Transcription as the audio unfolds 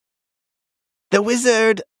The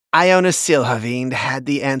wizard Ionis Silhavind had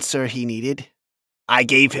the answer he needed. I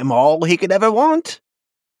gave him all he could ever want.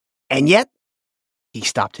 And yet, he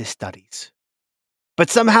stopped his studies. But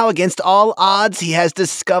somehow, against all odds, he has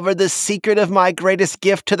discovered the secret of my greatest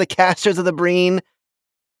gift to the casters of the Breen,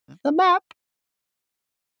 the map.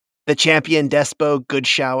 The champion Despo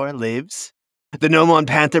Goodshower lives. The Nomon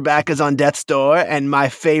Pantherback is on death's door, and my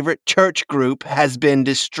favorite church group has been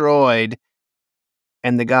destroyed.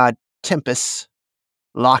 And the god Tempest,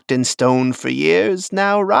 locked in stone for years,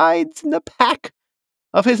 now rides in the pack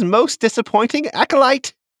of his most disappointing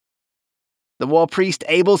acolyte. The war priest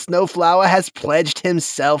Abel Snowflower has pledged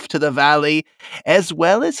himself to the valley, as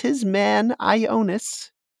well as his man Ionis.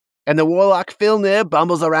 And the warlock Filnir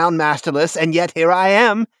bumbles around masterless, and yet here I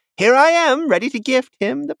am, ready to gift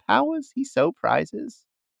him the powers he so prizes.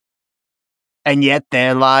 And yet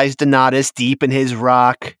there lies Donatus deep in his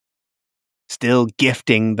rock, still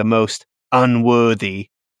gifting the most unworthy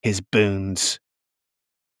his boons.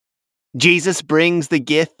 Jesus brings the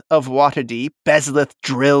gith of Waterdeep, Bezleth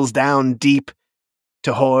drills down deep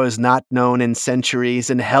to horrors not known in centuries,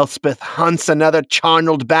 and Elspeth hunts another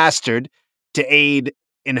charneled bastard to aid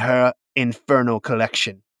in her infernal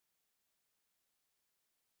collection.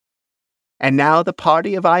 And now the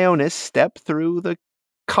party of Ionis step through the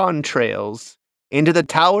contrails into the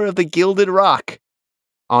Tower of the Gilded Rock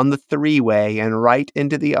on the three-way and right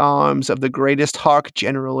into the arms of the greatest Hark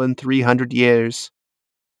general in 300 years,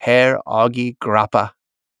 Herr Augie Grappa.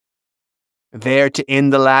 There to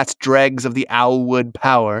end the last dregs of the Owlwood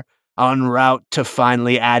power, en route to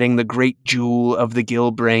finally adding the great jewel of the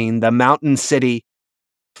Gilbrain, the mountain city,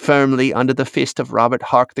 firmly under the fist of Robert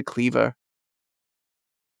Hark the Cleaver.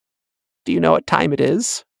 Do you know what time it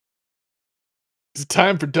is? It's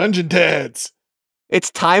time for Dungeon Dads. It's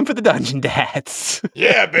time for the Dungeon Dads.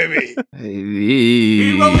 Yeah, baby.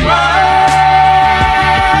 Heroes rise,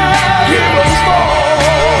 heroes fall.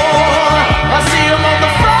 I see them on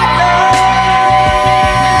the front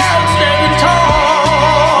line, standing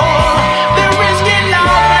tall. They're risking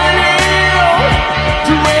life and limb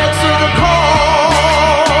to answer the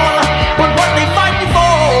call. But what they fighting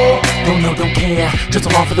for? Don't know, don't care, just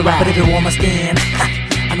along for the ride. But if you want my stand,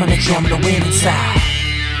 I'ma make sure I'm gonna win inside.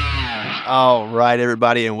 All right,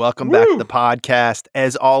 everybody, and welcome back to the podcast.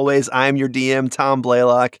 As always, I'm your DM, Tom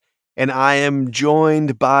Blaylock, and I am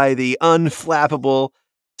joined by the unflappable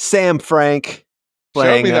Sam Frank.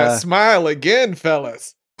 Show me that smile again,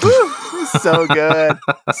 fellas. So good.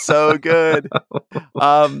 So good.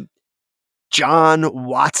 John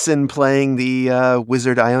Watson playing the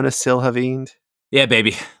wizard Ionis Silhavind. Yeah,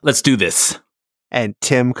 baby. Let's do this. And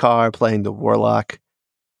Tim Carr playing the warlock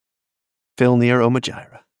Filnir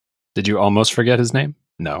Omajira. Did you almost forget his name?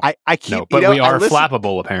 No. I keep, no, but we are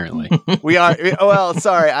flappable, apparently. We are. Well,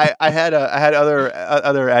 sorry. I had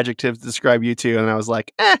other adjectives to describe you two, and I was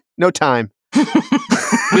like, no time.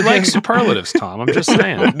 We like superlatives, Tom. I'm just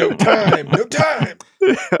saying. No time. No time.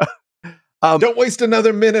 Don't waste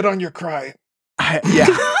another minute on your crying. Yeah.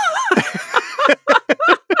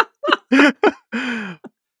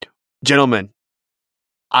 Gentlemen,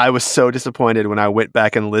 I was so disappointed when I went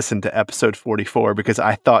back and listened to episode 44 because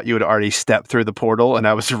I thought you had already stepped through the portal and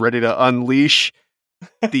I was ready to unleash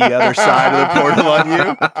the other side of the portal on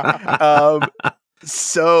you.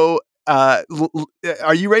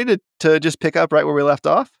 Are you ready to just pick up right where we left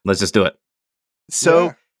off? Let's just do it.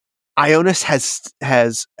 So, Ionis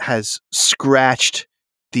has scratched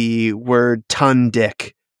the word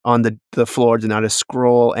Tundick on the floor, not a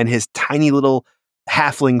scroll, and his tiny little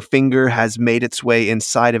halfling finger has made its way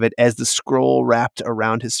inside of it as the scroll wrapped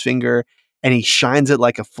around his finger, and he shines it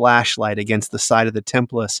like a flashlight against the side of the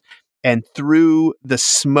Templus. And through the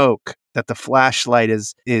smoke that the flashlight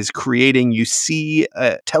is creating, you see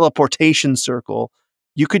a teleportation circle.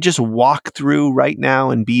 You could just walk through right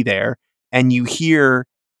now and be there, and you hear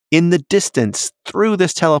in the distance through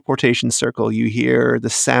this teleportation circle, you hear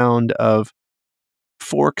the sound of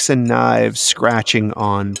forks and knives scratching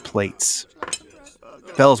on plates.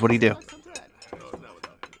 Fellas, what do you do?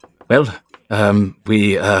 Well,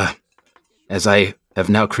 as I have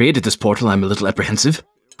now created this portal, I'm a little apprehensive.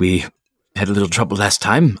 We had a little trouble last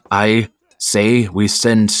time. I say we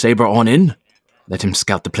send Saber on in. Let him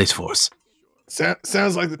scout the place for us.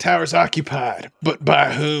 Sounds like the tower's occupied, but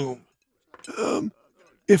by whom?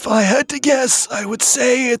 If I had to guess, I would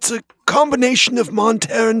say it's a combination of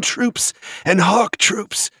Monteran troops and Hawk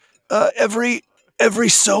troops. Every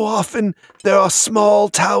so often, there are small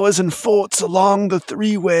towers and forts along the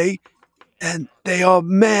three-way, and they are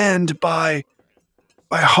manned by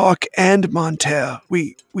Hawk and Monter.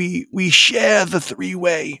 We share the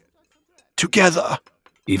three-way together.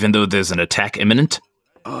 even though there's an attack imminent?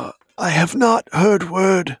 I have not heard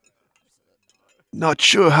word. Not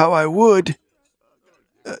sure how I would.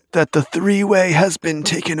 That the three-way has been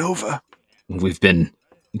taken over. We've been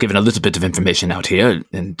given a little bit of information out here,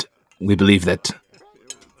 and we believe that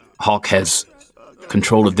Hawk has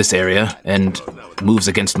control of this area and moves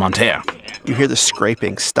against Monterre. You hear the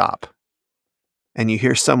scraping stop, and you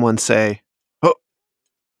hear someone say, "Oh,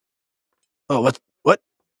 what?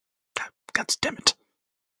 God damn it!"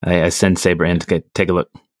 I send Saber in to take a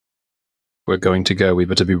look. We're going to go. We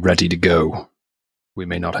better be ready to go. We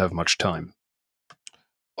may not have much time.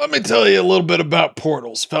 Let me tell you a little bit about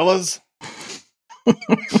portals, fellas.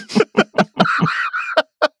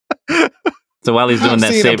 So while he's doing I've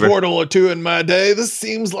that, seen Saber, a portal or two in my day. This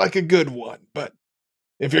seems like a good one, but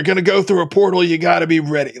if you're going to go through a portal, you got to be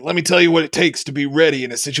ready. Let me tell you what it takes to be ready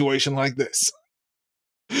in a situation like this.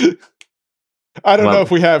 I don't know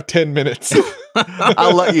if we have 10 minutes.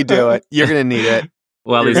 I'll let you do it. You're going to need it.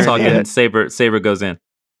 while he's talking, Saber goes in.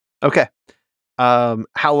 Okay.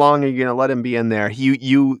 How long are you going to let him be in there?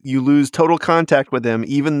 You lose total contact with him,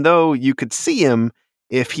 even though you could see him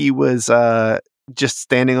if he was just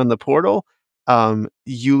standing on the portal.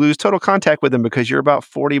 You lose total contact with him because you're about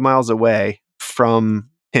 40 miles away from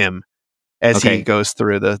him as he goes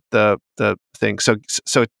through the thing. So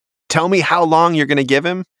tell me how long you're going to give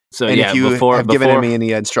him. So and if you have given him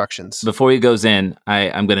any instructions before he goes in,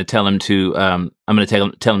 I'm going to tell him to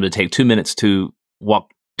tell him to take 2 minutes to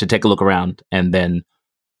walk to take a look around, and then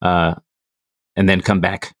come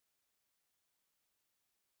back.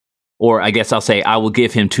 Or I guess I'll say I will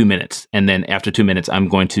give him 2 minutes, and then after 2 minutes, I'm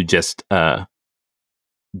going to just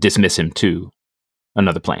dismiss him to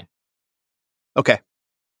another plane. Okay.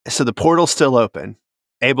 So the portal's still open.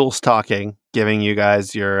 Abel's talking, giving you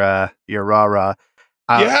guys your rah-rah.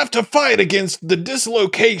 You have to fight against the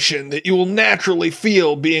dislocation that you will naturally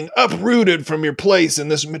feel being uprooted from your place in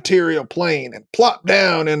this material plane and plop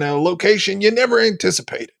down in a location you never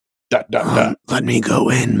anticipated. ... Let me go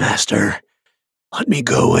in, Master. Let me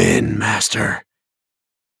go in, Master.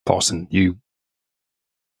 Parson, you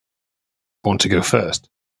want to go first?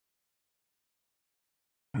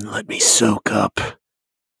 Let me soak up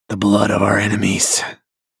the blood of our enemies.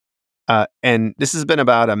 And this has been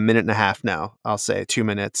about a minute and a half now. I'll say 2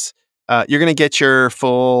 minutes. You're going to get your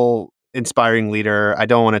full inspiring leader. I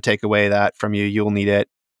don't want to take away that from you. You'll need it.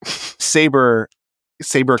 Saber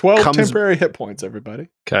 12 temporary hit points, everybody.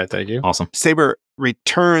 Okay, thank you. Awesome. Saber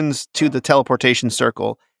returns to the teleportation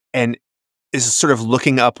circle and is sort of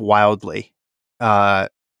looking up wildly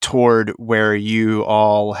toward where you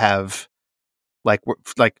all have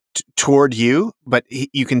toward you, but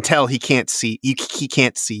you can tell he can't see. He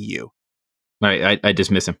can't see you. All right, I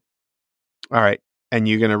dismiss him. All right, and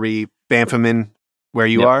you're gonna re-bamf him in where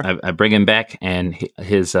you are. I bring him back, and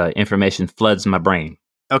his information floods my brain.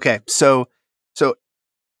 Okay, so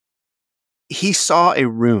he saw a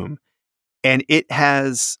room, and it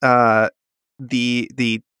has the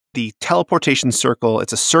teleportation circle.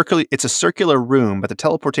 It's a circular room, but the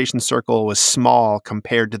teleportation circle was small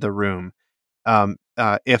compared to the room.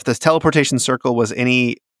 If the teleportation circle was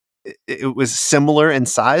it was similar in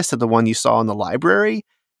size to the one you saw in the library,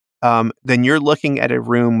 then you're looking at a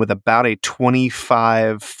room with about a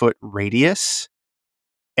 25-foot radius,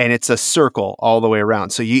 and it's a circle all the way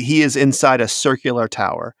around. So he is inside a circular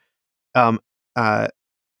tower. The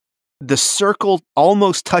circle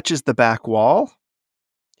almost touches the back wall,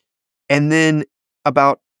 and then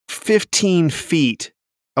about 15 feet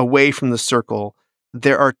away from the circle,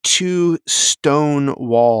 there are 2 stone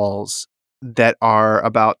walls that are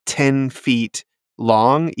about 10 feet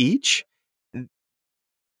long each.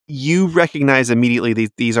 You recognize immediately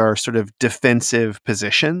these are sort of defensive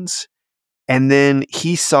positions. And then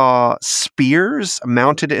he saw spears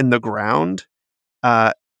mounted in the ground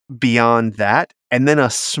beyond that. And then a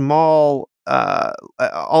small,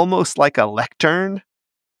 almost like a lectern,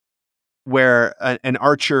 where an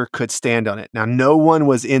archer could stand on it. Now, no one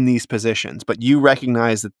was in these positions, but you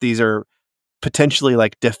recognize that these are potentially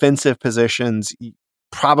like defensive positions.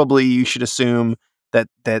 Probably you should assume that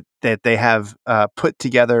they have put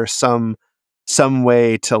together some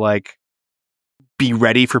way to like be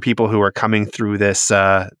ready for people who are coming through this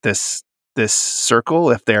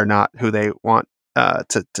circle if they're not who they want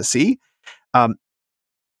to see.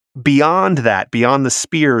 Beyond that, beyond the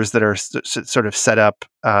spears that are sort of set up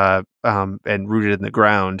and rooted in the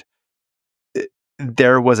ground,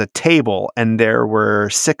 there was a table, and there were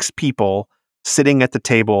 6 people sitting at the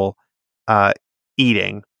table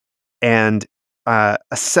eating, and a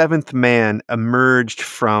 7th man emerged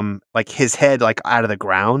from like his head like out of the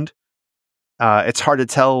ground. It's hard to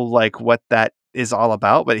tell like what that is all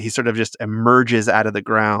about, but he sort of just emerges out of the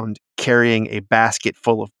ground carrying a basket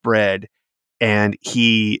full of bread, and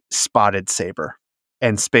he spotted Saber.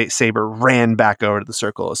 And Saber ran back over to the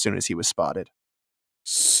circle as soon as he was spotted.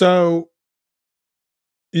 So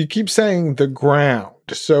you keep saying the ground.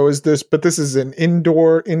 So is this an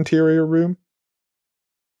indoor interior room?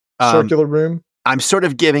 Circular room? I'm sort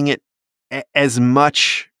of giving it as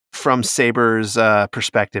much from Saber's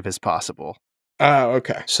perspective as possible. Oh,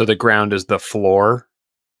 okay. So the ground is the floor,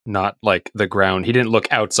 not like the ground. He didn't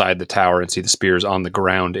look outside the tower and see the spears on the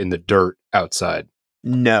ground in the dirt outside.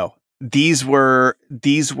 No, these were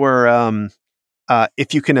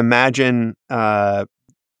if you can imagine,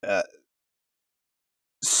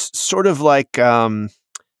 sort of like ground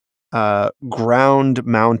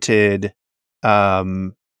mounted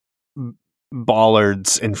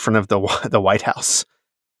bollards in front of the White House.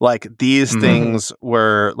 Like these things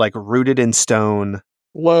were like rooted in stone.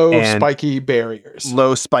 Low spiky barriers.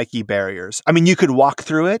 I mean, you could walk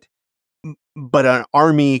through it, but an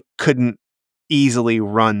army couldn't easily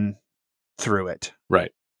run through it.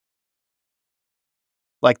 Right.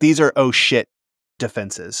 Like these are oh shit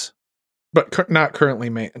defenses. But not currently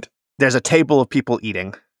manned. There's a table of people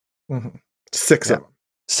eating. Mm-hmm. 6 Yep. of them.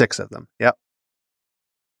 6 of them. Yep.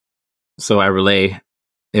 So I relay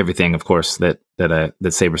everything, of course, that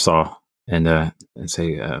Saber saw, and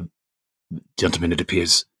say, gentlemen, it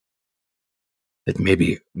appears that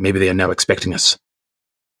maybe they are now expecting us.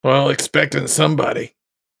 Well, expecting somebody.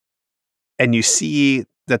 And you see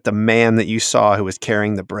that the man that you saw who was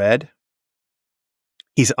carrying the bread,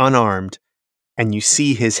 he's unarmed, and you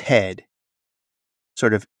see his head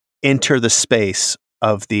sort of enter the space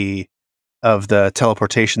of the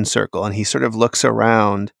teleportation circle, and he sort of looks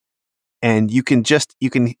around, and you can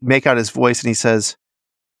make out his voice, and he says,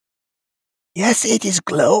 "Yes, it is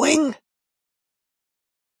glowing.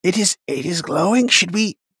 It is glowing. Should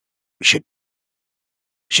we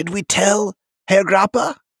tell Herr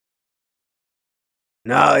Grappa?"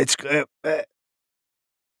 No, it's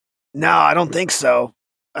no, I don't think so.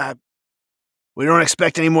 We don't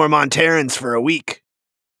expect any more Monterans for a week.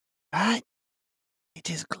 It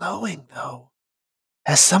is glowing, though.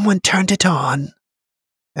 Has someone turned it on?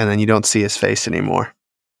 And then you don't see his face anymore.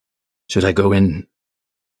 Should I go in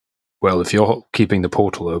Well, if you're keeping the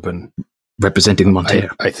portal open, representing Monterre?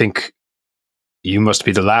 I think you must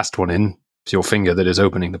be the last one in. It's your finger that is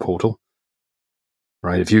opening the portal.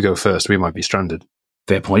 Right? If you go first, we might be stranded.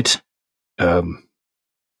 Fair point. And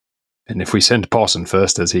if we send Parson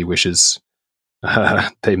first, as he wishes,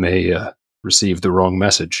 they may receive the wrong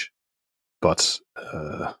message. But,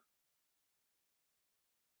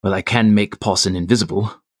 Well, I can make Parson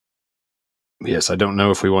invisible. yes, I don't know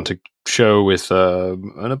if we want to show with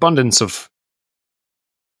an abundance of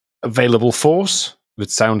available force. It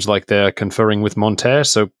sounds like they're conferring with Monterre,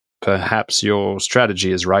 so perhaps your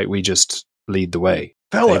strategy is right. We just lead the way.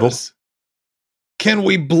 Fellas, can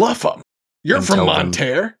we bluff them? You're And from tell them-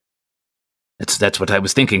 Monterre. That's what I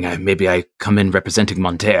was thinking. Maybe I come in representing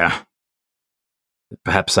Monterre.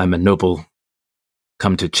 Perhaps I'm a noble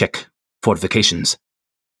come to check fortifications.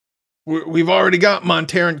 We've already got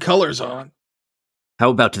Monterran colors on. How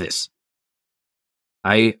about this?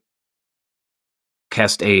 I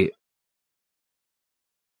cast a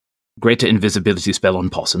greater invisibility spell on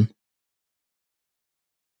Parson.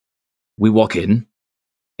 We walk in.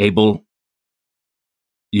 Abel,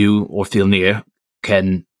 you or Filnir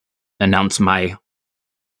can announce my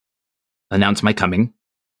coming.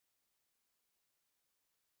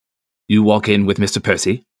 You walk in with Mr.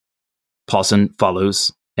 Percy. Parson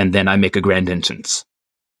follows, and then I make a grand entrance.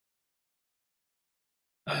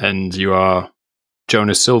 And you are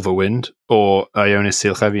Jonas Silverwind or Ionis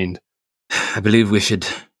Silchavind? I believe we should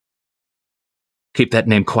keep that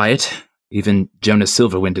name quiet. Even Jonas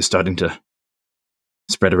Silverwind is starting to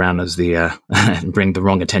spread around as the bring the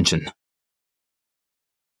wrong attention.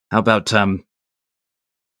 How about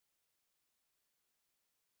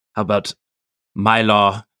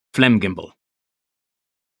Mylar Flemgimble?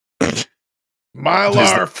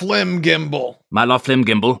 Mylar Flemgimble. Mylar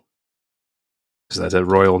Flemgimble Is that a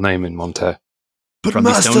royal name in Monterre? But from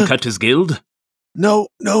the Stonecutters Guild. no,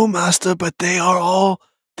 master, but they are all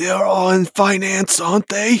in finance, aren't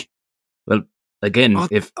they? Well, again,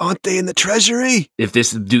 Aren't they in the treasury? if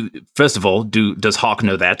this first of all, does Hawk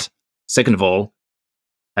know that? Second of all,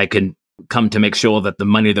 I can come to make sure that the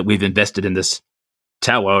money that we've invested in this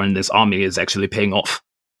tower and this army is actually paying off.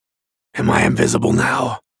 Am I invisible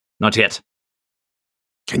now? Not yet.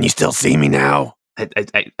 Can you still see me now?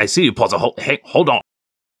 I see you pause. Hold on.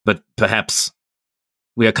 But perhaps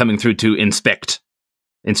we are coming through to inspect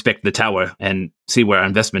the tower and see where our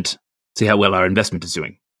investment See how well our investment is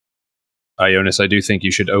doing. Ionis, I do think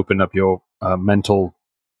you should open up your mental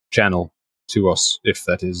channel to us, if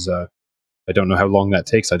that is... I don't know how long that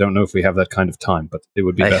takes. I don't know if we have that kind of time, but it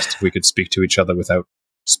would be best if we could speak to each other without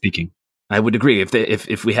speaking. I would agree.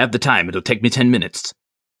 If we have the time, it'll take me 10 minutes.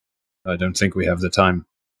 I don't think we have the time.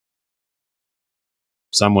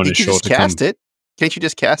 Someone is You sure just to come. cast it. Can't you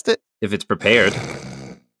just cast it? If it's prepared,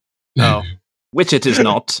 Oh, which it is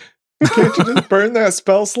not. Can't you just burn that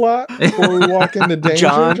spell slot before we walk into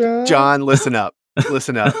danger, John, listen up.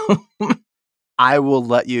 Listen up. I will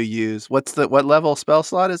let you use what level spell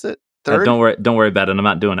slot is it? Third? Don't worry about it. I'm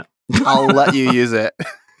not doing it. I'll let you use it.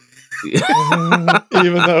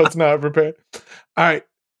 Even though it's not prepared. All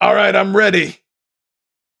right, I'm ready.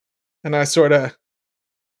 And I sort of,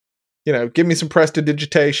 give me some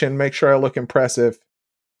prestidigitation, make sure I look impressive.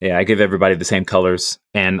 Yeah, I give everybody the same colors,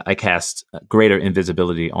 and I cast greater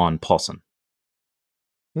invisibility on Paulson.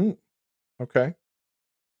 Okay.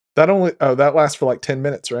 That lasts for like 10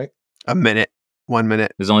 minutes, right? A minute. 1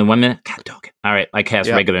 minute. There's only 1 minute? God dog it. All right, I cast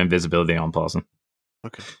Yep. regular invisibility on Paulson.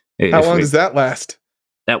 Okay. How long does that last?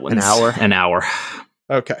 That one's hour? An hour.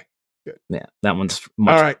 Okay. Yeah, that one's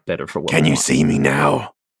much All right. better for what Can we you want. see me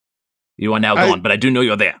now? You are now gone, but I do know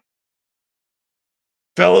you're there.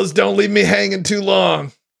 Fellas, don't leave me hanging too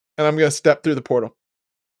long. And I'm going to step through the portal.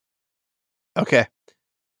 Okay.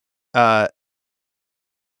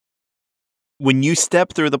 When you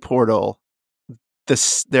step through the portal,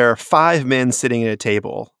 there are 5 men sitting at a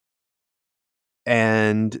table,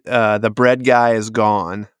 and the bread guy is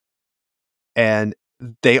gone, and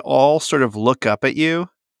they all sort of look up at you,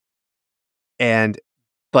 and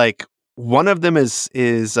like one of them is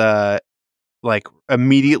like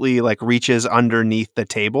immediately like reaches underneath the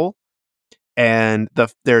table, and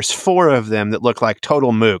there's 4 of them that look like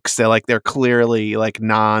total mooks. They're clearly like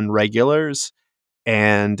non-regulars,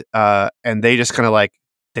 and they just kind of like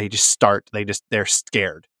they're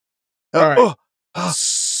scared. All right. Oh.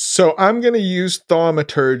 So I'm going to use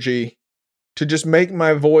thaumaturgy to just make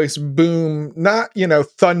my voice boom, not,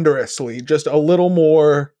 thunderously, just a little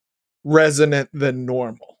more resonant than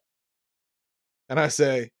normal. And I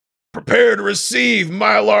say, Prepare to receive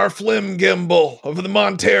Mylar Flimgimble of the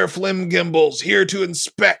Monterre Flimgimbles, here to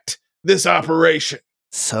inspect this operation.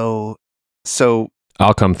 So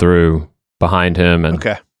I'll come through behind him and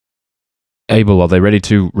okay. Abel, are they ready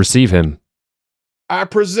to receive him? I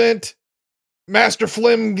present Master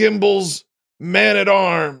Flimgimble's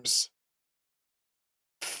man-at-arms,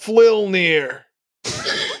 Flilnir.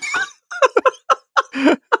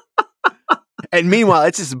 And meanwhile,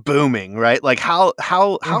 it's just booming, right? Like how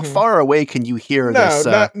far away can you hear this?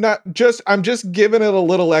 not just. I'm just giving it a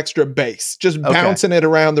little extra bass, just bouncing it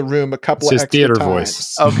around the room a couple It's of his extra theater times.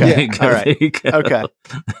 voice. Okay. There All right. you go. Okay.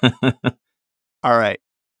 All right.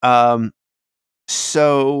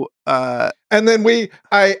 So And then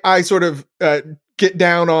I sort of get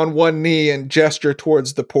down on one knee and gesture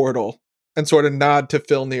towards the portal and sort of nod to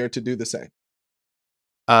Filnir to do the same.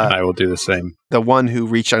 I will do the same. the one who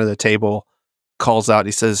reached under the table calls out.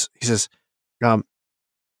 He says,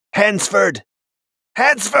 Hansford,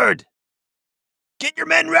 get your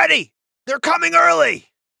men ready. They're coming early.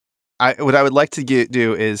 What I would like to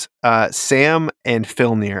do is Sam and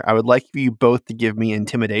Filnir, I would like you both to give me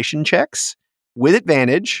intimidation checks with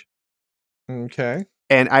advantage, Okay.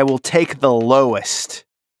 and I will take the lowest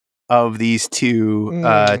of these 2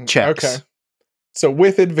 checks. Okay. So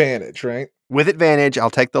with advantage, right? With advantage, I'll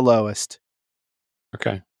take the lowest.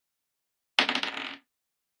 Okay.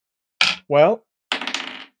 Well,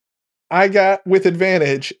 I got with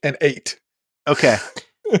advantage an 8. Okay.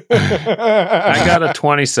 I got a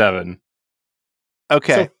 27.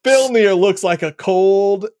 Okay. So Filnir looks like a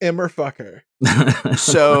cold immer fucker.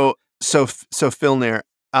 So Filnir,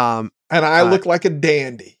 And I look like a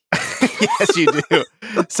dandy. yes, you do.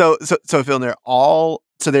 So Filnir,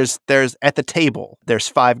 there's at the table, there's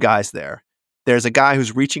 5 guys there. There's a guy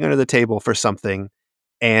who's reaching under the table for something,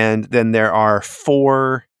 and then there are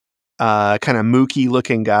 4 kind of mooky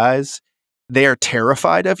looking guys. They are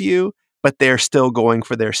terrified of you, but they're still going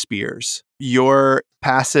for their spears. Your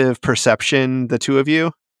passive perception, the 2 of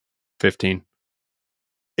you? 15.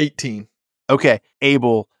 18. Okay,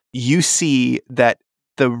 Abel, you see that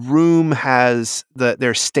the room has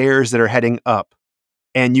there's stairs that are heading up,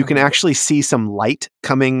 and you can actually see some light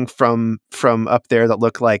coming from up there that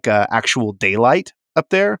look like actual daylight up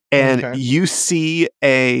there. And Okay. you see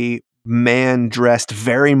a man dressed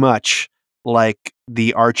very much like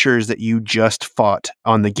the archers that you just fought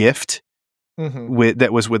on the gift Mm-hmm.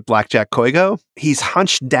 that was with Blackjack Koigo. He's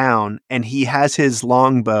hunched down and he has his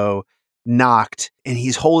longbow knocked, and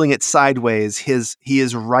he's holding it sideways. He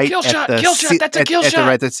is right Kill at shot, the kill shot, that's a kill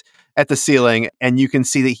shot. that's at the ceiling, and you can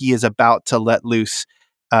see that he is about to let loose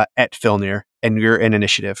at Filnir, and you're in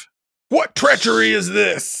initiative. What treachery is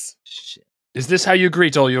this? Is this how you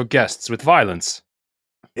greet all your guests, with violence?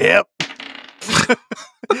 Yep.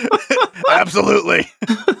 Absolutely.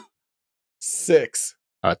 6.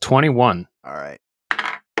 21. All right.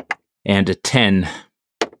 And a 10.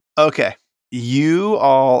 Okay. You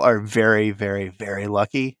all are very, very, very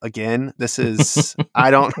lucky. Again, this is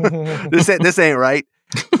this ain't right.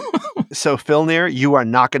 So Filnir, you are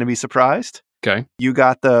not going to be surprised. Okay. You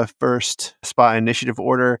got the first spot in initiative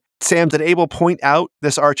order. Sam, did Abel point out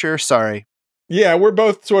this archer? Sorry. Yeah, we're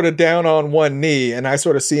both sort of down on one knee, and I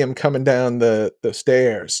sort of see him coming down the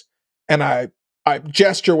stairs. And I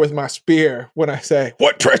gesture with my spear when I say,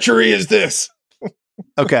 What treachery is this?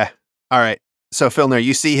 Okay. All right. So Filnir,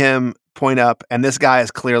 you see him point up, and this guy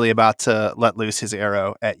is clearly about to let loose his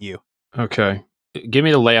arrow at you. Okay. Give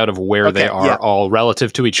me the layout of where Okay, they are, yeah. all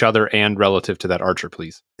relative to each other and relative to that archer,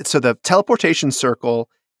 please. So the teleportation circle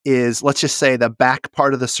is, let's just say, the back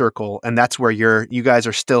part of the circle, and that's where you guys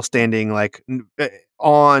are still standing, like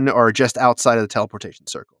on or just outside of the teleportation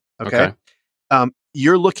circle. Okay.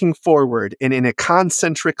 You're looking forward, and in a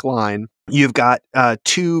concentric line, you've got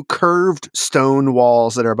 2 curved stone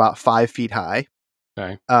walls that are about 5 feet high.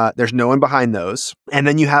 Okay. There's no one behind those, and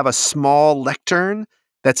then you have a small lectern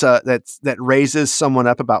that raises someone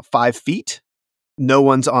up about 5 feet. No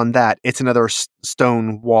one's on that. It's another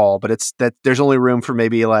stone wall, but there's only room for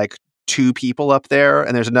maybe like 2 people up there,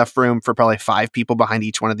 and there's enough room for probably 5 people behind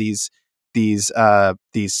each one of these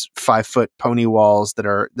 5-foot pony walls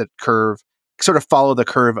that curve, sort of follow the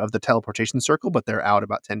curve of the teleportation circle, but they're out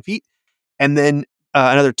about 10 feet. And then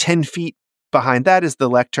another 10 feet behind that is the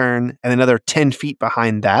lectern, and another 10 feet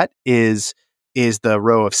behind that is the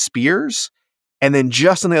row of spears. And then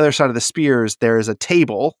just on the other side of the spears, there is a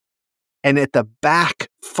table. And at the back,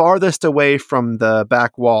 farthest away from the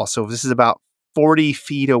back wall, so this is about 40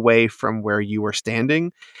 feet away from where you were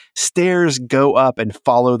standing, stairs go up and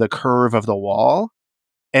follow the curve of the wall.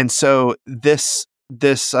 And so this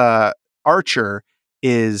archer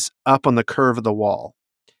is up on the curve of the wall.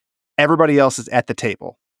 Everybody else is at the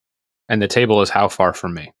table. And the table is how far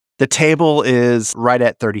from me? The table is right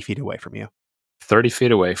at 30 feet away from you. 30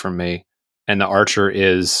 feet away from me. And the archer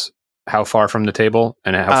is how far from the table?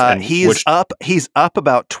 And how he's up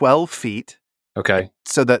about 12 feet. Okay.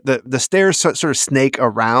 So the stairs sort of snake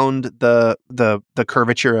around the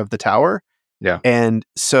curvature of the tower. Yeah. And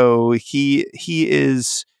so he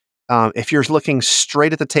is, if you're looking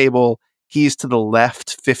straight at the table, he's to the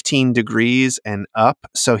left 15 degrees and up.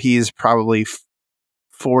 So he's probably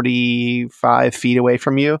 45 feet away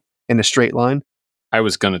from you in a straight line. I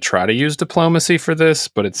was going to try to use diplomacy for this,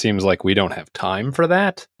 but it seems like we don't have time for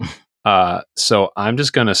that. So I'm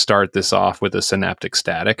just going to start this off with a synaptic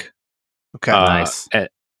static. Okay. Nice.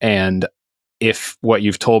 And if what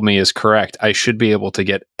you've told me is correct, I should be able to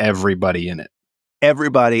get everybody in it.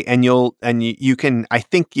 Everybody, and you can, I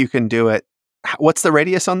think you can do it. What's the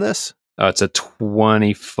radius on this? It's a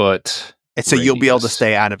 20-foot. And so you'll be able to radius.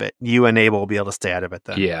 stay out of it. You and Abel will be able to stay out of it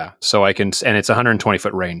then. Yeah. So I can, and it's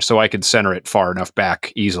 120-foot range, so I could center it far enough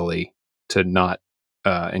back easily to not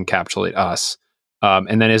encapsulate us.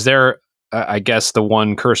 And then is there, I guess the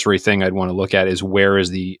one cursory thing I'd want to look at is where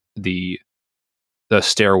is the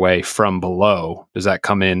stairway from below? Does that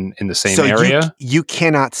come in the same area? You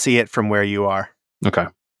cannot see it from where you are. Okay.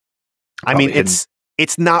 I mean, it's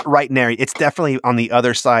not right near. It's definitely on the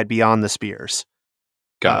other side beyond the spears.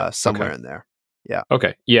 Got it. Somewhere Okay. in there. Yeah.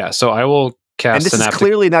 Okay. Yeah. So I will cast And this synaptic. is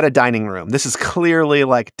clearly not a dining room. This is clearly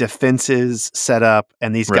like defenses set up,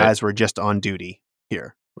 and these Right. guys were just on duty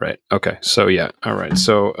here. Right. Okay. So yeah. All right.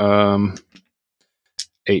 So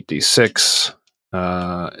 8d6.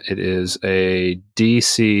 It is a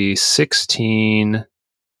DC 16.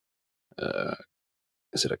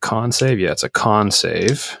 Is it a con save? Yeah, it's a con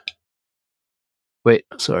save. Wait,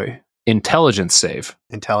 sorry. Intelligence save.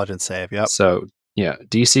 Intelligence save. Yep. So yeah,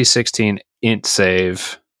 DC 16 int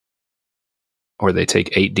save, or they take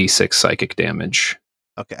 8d6 psychic damage.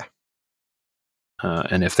 Okay.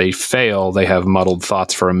 And if they fail, they have muddled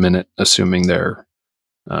thoughts for a minute, assuming they're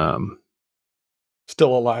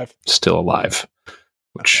Still alive. still alive,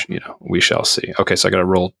 which we shall see. Okay, so I got to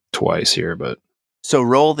roll twice here, but So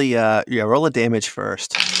roll roll the damage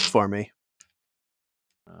first for me.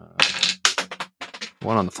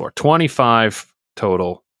 1 on the floor. 25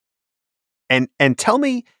 total. And tell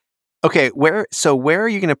me, okay, where are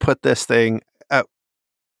you going to put this thing?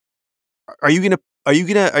 Are you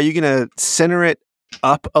gonna center it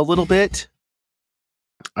up a little bit?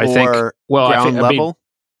 I think. or Well, ground level?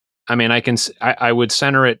 I mean, I would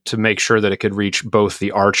center it to make sure that it could reach both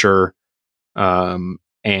the archer,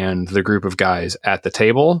 and the group of guys at the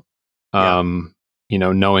table. You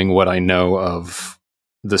know, knowing what I know of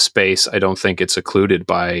the space, I don't think it's occluded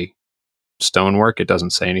by stonework. It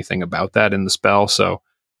doesn't say anything about that in the spell. So,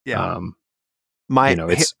 Yeah. you know,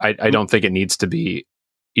 I don't think it needs to be.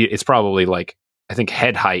 It's probably like, I think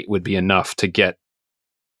head height would be enough to get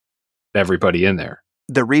everybody in there.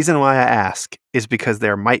 The reason why I ask is because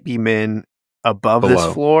there might be men above this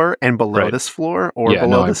Below. floor and below Right. this floor, or Yeah,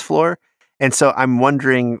 below no, this floor. And so I'm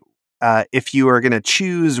wondering if you are going to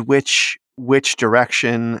choose which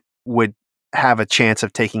direction would have a chance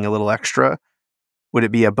of taking a little extra. Would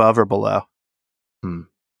it be above or below?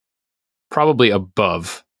 Probably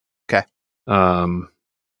above. Okay. 'Cause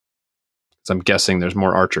I'm guessing there's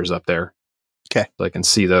more archers up there. Okay. So I can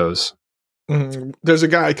see those. There's a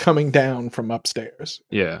guy coming down from upstairs.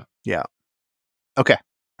 Yeah. Okay.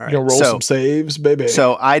 All right. You'll roll some saves, baby.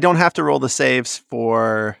 So I don't have to roll the saves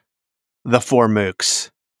for the 4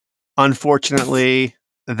 mooks. Unfortunately,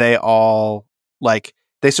 they all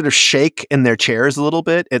they sort of shake in their chairs a little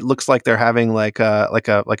bit. It looks like they're having like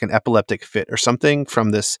an epileptic fit or something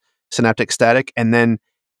from this synaptic static, and then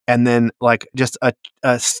like just a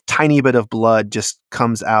tiny bit of blood just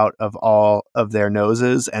comes out of all of their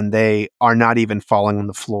noses, and they are not even falling on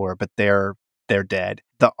the floor, but they're dead.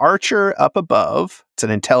 The archer up above, it's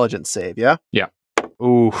an intelligence save, yeah? Yeah.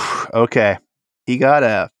 Ooh, okay. He got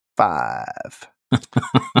a 5.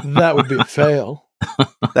 that would be a fail.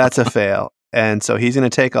 That's a fail. And so he's going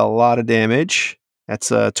to take a lot of damage.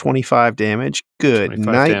 That's 25 damage. Good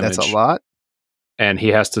 25 night. damage. That's a lot. And he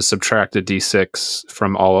has to subtract a d6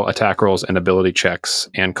 from all attack rolls and ability checks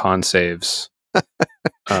and con saves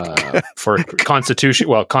for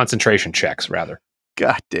concentration checks, rather.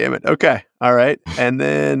 God damn it. Okay. All right. And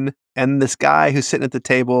then this guy who's sitting at the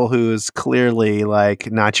table who's clearly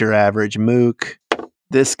like not your average mook.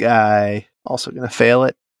 This guy also going to fail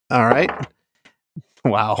it. All right.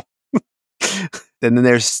 Wow. And then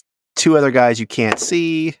there's 2 other guys you can't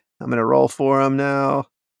see. I'm going to roll for them now.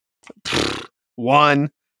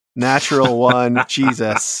 1. Natural 1.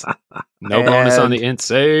 Jesus. No bonus on the int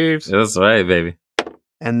saves. That's right, baby.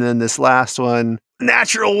 And then this last one.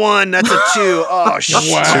 Natural 1. That's a 2. Oh, shit.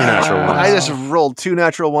 Wow. 2 natural ones. I just rolled 2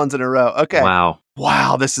 natural 1s in a row. Okay.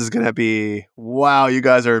 Wow. This is gonna be you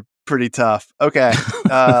guys are pretty tough. Okay.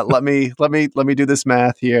 let me do this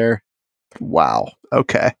math here. Wow.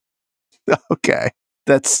 Okay. Okay.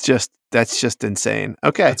 That's just insane.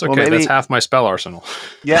 Okay. That's okay. That's half my spell arsenal.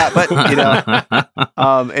 Yeah, but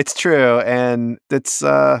it's true, and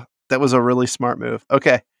that was a really smart move.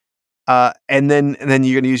 Okay. And then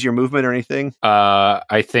you're gonna use your movement or anything?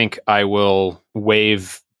 I think I will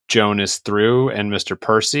wave Jonas through and Mr.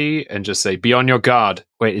 Percy and just say, "Be on your guard."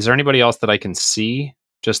 Wait, is there anybody else that I can see?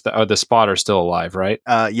 Just the spotter's still alive, right?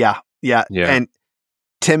 Yeah. And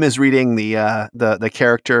Tim is reading the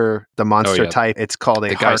character, the monster type. It's called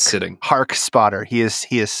the guy sitting. Hark spotter. He is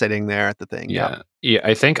sitting there at the thing. Yeah.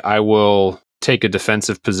 I think I will take a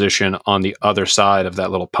defensive position on the other side of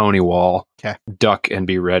that little pony wall. Okay. Duck and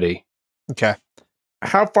be ready. Okay.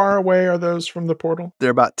 How far away are those from the portal?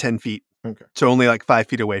 They're about 10 feet. Okay. So only like 5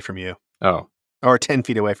 feet away from you. Oh. Or 10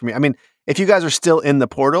 feet away from you. I mean, if you guys are still in the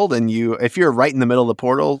portal, then if you're right in the middle of the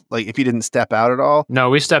portal, like if you didn't step out at all.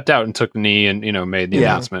 No, we stepped out and took the knee and, made the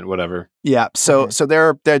announcement, whatever. Yeah. So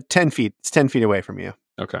they're 10 feet. It's 10 feet away from you.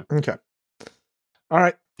 Okay. All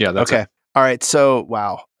right. Yeah, that's okay. it. All right. So,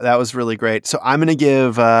 wow, that was really great. So I'm going to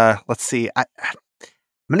give, let's see. I'm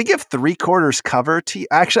going to give 3/4 cover to you.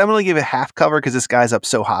 Actually, I'm going to give a half cover because this guy's up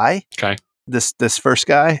so high. Okay. This first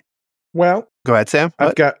guy. Well, go ahead, Sam.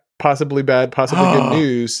 I've got possibly bad, possibly good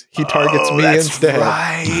news. He targets me that's instead.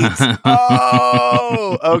 Right.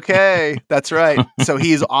 Oh, okay. That's right. So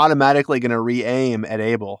he's automatically going to re-aim at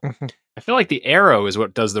Abel. I feel like the arrow is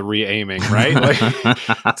what does the re-aiming, right? Like,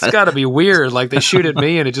 it's got to be weird. Like they shoot at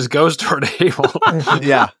me and it just goes toward Abel.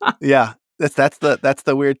 Yeah. That's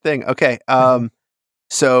the weird thing. Okay.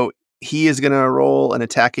 So he is going to roll an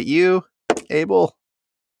attack at you, Abel.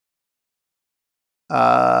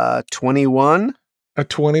 21. A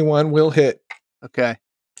 21 will hit. Okay.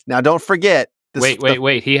 Now don't forget.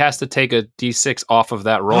 Wait. He has to take a d6 off of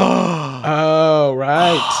that roll. Oh,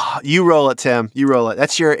 right. You roll it, Tim. You roll it.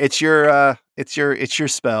 It's your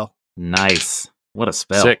spell. Nice. What a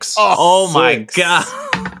spell. 6. Oh my 6.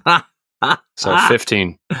 God. So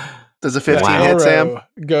 15. Does a 15 That hit, Sam? arrow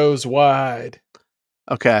goes wide.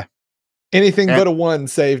 Okay. Anything but a 1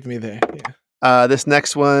 saved me there. Yeah. This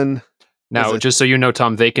next one. Now, just so you know,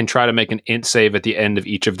 Tom, they can try to make an int save at the end of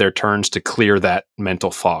each of their turns to clear that mental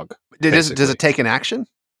fog. Does it take an action?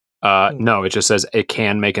 No, it just says it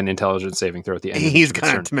can make an intelligence saving throw at the end. He's of each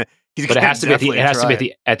of its turn. But it has to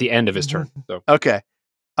be at the end of his turn. So. Okay.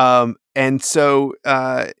 And so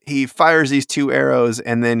he fires these 2 arrows,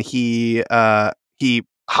 and then he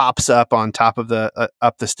hops up on top of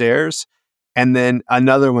up the stairs, and then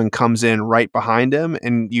another one comes in right behind him,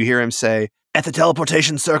 and you hear him say, "At the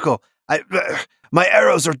teleportation circle, my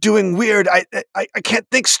arrows are doing weird. I can't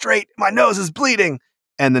think straight. My nose is bleeding."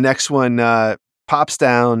 And the next one pops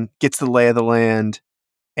down, gets the lay of the land,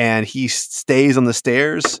 and he stays on the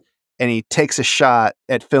stairs, and he takes a shot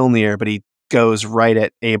at Filnir, but he goes right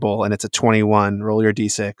at Abel, and it's a 21. Roll your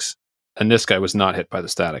d6. And this guy was not hit by the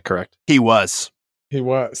static, correct? He was. He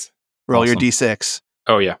was. Roll your Awesome. d6.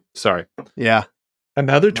 Oh, yeah. Sorry. Yeah.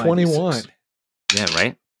 Another My 21. D6. Yeah,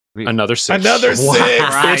 right? Another 6. Another 6.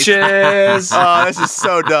 Right. Bitches! Oh, this is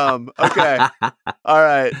so dumb. Okay. All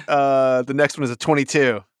right. The next one is a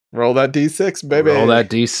 22. Roll that D6, baby. Roll that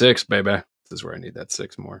D6, baby. This is where I need that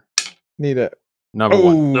 6 more. Need it. Number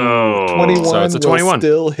 1. No. 21. So it's a 21. Will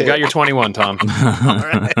still hit. You got your 21, Tom.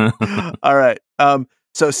 All right.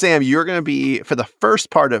 So Sam, you're going to be, for the first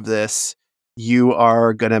part of this, you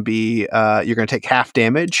are going to be, you're going to take half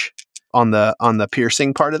damage on the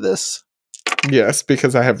piercing part of this. Yes,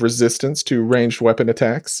 because I have resistance to ranged weapon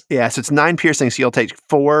attacks. Yeah. So it's 9 piercing. So you'll take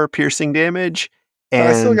 4 piercing damage. But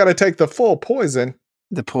I still And got to take the full poison.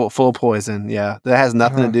 the full poison. Yeah. That has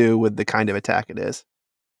nothing Uh-huh. to do with the kind of attack it is.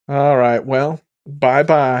 All right. Well,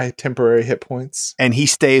 bye-bye, temporary hit points. And he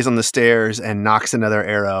stays on the stairs and knocks another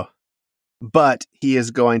arrow. But he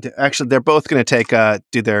is going to actually. They're both going to take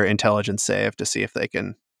do their intelligence save to see if they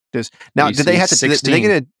can. Now, DC do they have to? Do they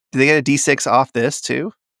 16. get a D6 off this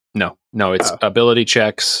too? No, it's Oh. ability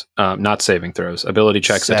checks, not saving throws. Ability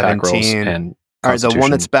checks, attack rolls, 17. and All right, the one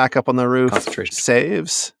Constitution. that's back up on the roof Concentration.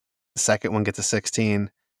 saves. The second one gets a 16.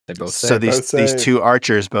 They both So save. these Both save. 2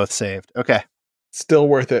 archers both saved. Okay, Still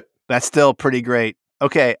worth it. that's still pretty great.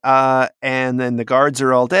 Okay, and then the guards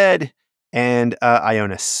are all dead, and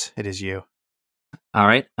Ionis, it is you. All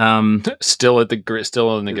right. Still in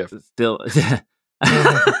the gift. Still.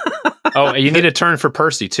 Oh, you need a turn for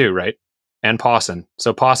Percy too, right? And Pawson.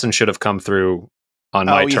 So Pawson should have come through on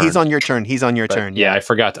my turn. He's on your turn. He's on your But turn. Yeah, I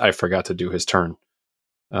forgot to do his turn.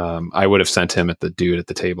 I would have sent him at the dude at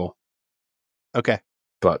the table. Okay.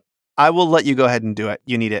 But I will let you go ahead and do it.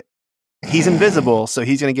 You need it. He's invisible, so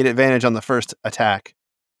he's going to get advantage on the first attack.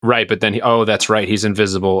 right, but then that's right. He's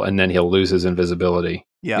invisible, and then he'll lose his invisibility.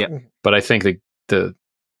 Yeah. Yeah. But I think the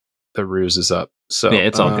ruse is up. So Yeah,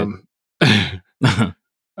 it's all good.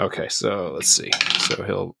 Okay, so let's see. So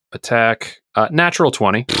he'll attack. Natural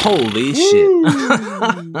 20. Holy shit.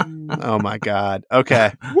 Oh my God.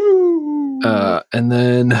 Okay. Woo! And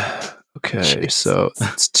then okay, Jesus. so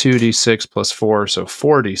it's 2d6 plus 4, so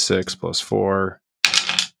 4d6 plus 4.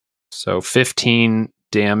 So 15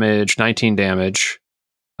 damage, 19 damage.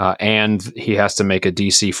 And he has to make a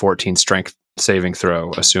DC 14 strength saving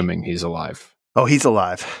throw, assuming he's alive. Oh, he's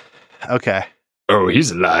alive. Okay. Oh,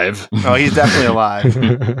 he's alive. Oh, he's definitely alive.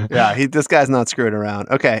 Yeah, this guy's not screwing around.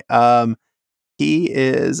 Okay. He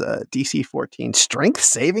is a DC 14 strength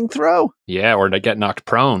saving throw. Yeah, or to get knocked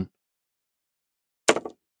prone.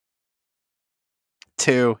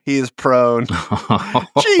 2. He is prone.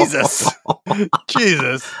 Jesus.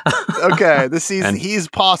 Jesus. Okay. He's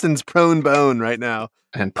Pawson's prone bone right now.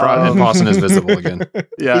 And Pawson is visible again.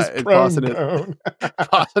 Yeah, He's and prone Pawson is, bone.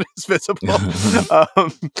 Pawson is visible.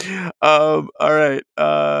 All right.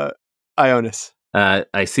 Ionis.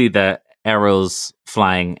 I see the arrows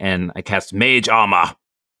flying, and I cast Mage Armor.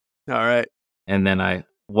 All right. And then I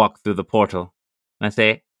walk through the portal. And I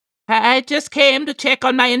say, I just came to check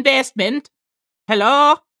on my investment.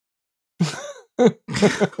 Hello?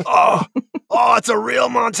 Oh, it's a real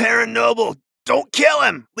Monteran noble. Don't kill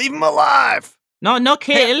him. Leave him alive. No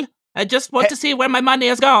kill. I just want to see where my money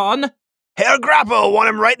has gone. Herr Grappo want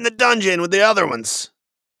him right in the dungeon with the other ones.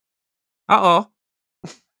 Uh-oh.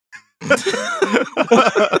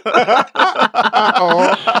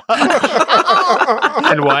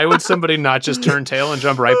 And why would somebody not just turn tail and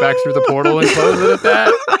jump right back through the portal and close it at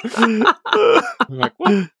that? I'm like,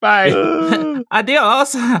 well, bye.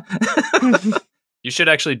 Adios. You should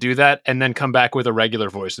actually do that and then come back with a regular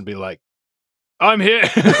voice and be like, I'm here.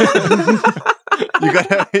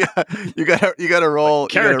 You gotta roll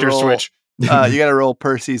Character switch. You gotta roll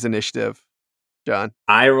Percy's initiative, John.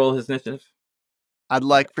 I roll his initiative. I'd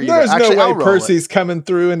like for you. There's Actually, no I'll way roll Percy's coming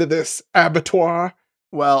through into this abattoir.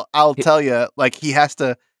 Well, I'll tell you. Like he has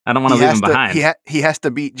to. I don't want to leave him behind. He has to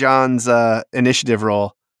beat John's initiative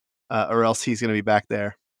roll. or else he's going to be back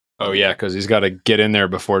there. Oh yeah, because he's got to get in there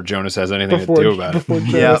before Jonas has anything to do about it. Before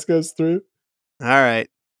Jonas Yep. goes through. All right,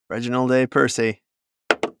 Reginald A. Percy.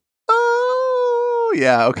 Oh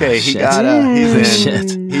yeah, okay. He Shit. got. He's in.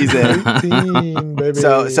 Shit. He's in. 18, baby.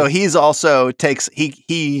 So he's also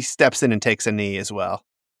he steps in and takes a knee as well.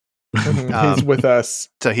 he's with us.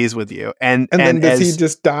 So he's with you, and And then does he as-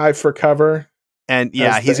 just dive for cover? and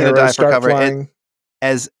yeah, as he's the going to arrows dive for start cover. flying?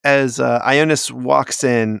 As Ionis walks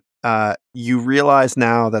in, you realize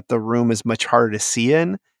now that the room is much harder to see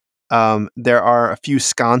in. There are a few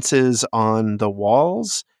sconces on the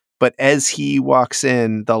walls, but as he walks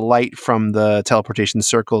in, the light from the teleportation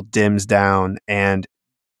circle dims down, and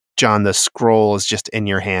John, the scroll is just in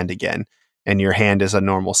your hand again, and your hand is a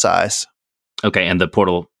normal size. Okay, and the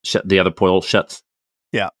portal, the other portal shuts.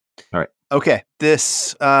 Okay,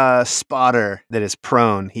 this spotter that is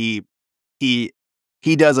prone, he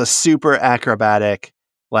does a super acrobatic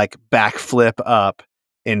like backflip up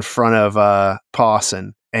in front of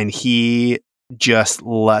Pawson, and he just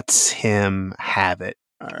lets him have it.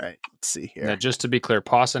 All right, let's see here. Now, just to be clear,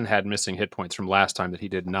 Pawson had missing hit points from last time that he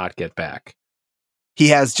did not get back. He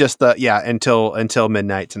has just until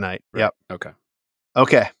midnight tonight. Right. Yep. Okay.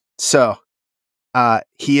 Okay, so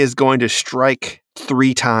he is going to strike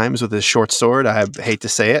 3 times with his short sword. I hate to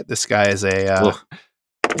say it. This guy is a Ugh.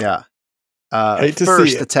 yeah. Hate to see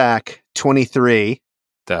First it. attack 23.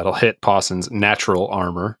 That'll hit Pawson's natural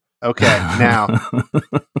armor. Okay,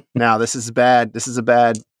 now this is bad. This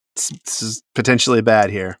is potentially bad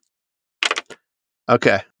here.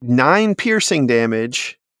 Okay, 9 piercing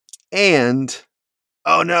damage, and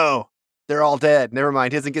oh no, they're all dead. Never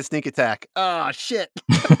mind. He doesn't get sneak attack. Oh shit.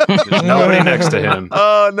 There's nobody next to him.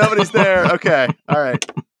 Oh, nobody's there. Okay, all right.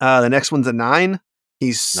 The next one's a 9.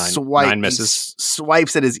 He Nine misses.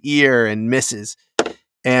 swipes at his ear and misses.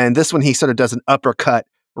 And this one, he sort of does an uppercut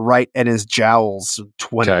right at his jowls.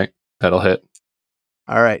 20. Okay, that'll hit.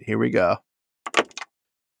 All right, here we go.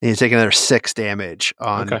 And you take another 6 damage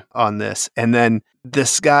on this. And then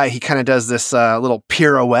this guy, he kind of does this little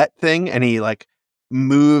pirouette thing, and he like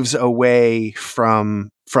moves away from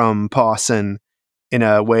Pawson in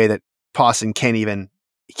a way that Pawson can't even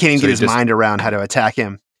get his mind around how to attack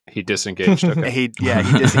him. He disengaged. Okay. He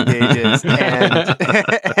disengages,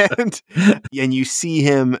 and you see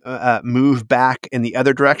him move back in the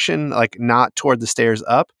other direction, like not toward the stairs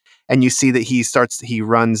up. And you see that he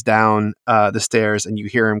runs down the stairs, and you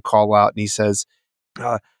hear him call out, and he says,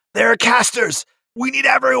 "There are casters. We need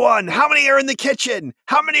everyone. How many are in the kitchen?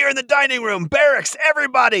 How many are in the dining room? Barracks,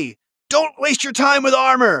 everybody. Don't waste your time with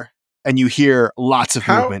armor." And you hear lots of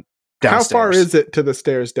movement downstairs. How far is it to the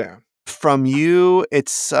stairs down? From you,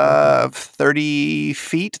 it's 30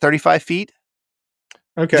 feet, 35 feet.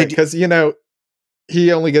 Okay, Did you- because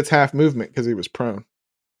he only gets half movement because he was prone.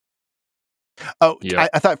 Oh, Yeah.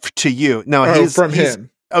 I thought to you. No, Oh, he's from he's- him.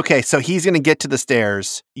 Okay, so he's going to get to the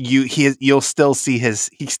stairs. You'll still see he's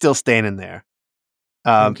still standing there.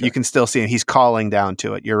 Okay. You can still see him. He's calling down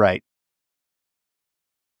to it. You're right.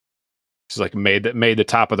 He's like made the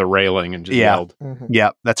top of the railing and just Yeah. yelled. Mhm.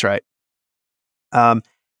 Yeah, that's right.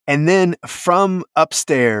 And then from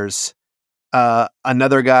upstairs,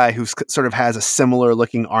 another guy who sort of has a similar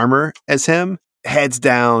looking armor as him heads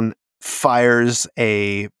down, fires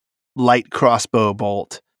a light crossbow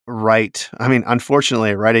bolt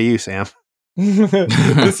unfortunately, right at you, Sam.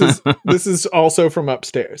 this is also from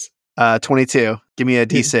upstairs. 22. Give me a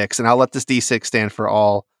D6, and I'll let this D6 stand for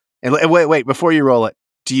all. And wait, before you roll it,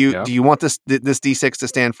 do you want this D6 to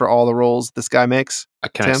stand for all the rolls this guy makes?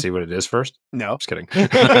 Can I Tim? see what it is first? No. Just kidding.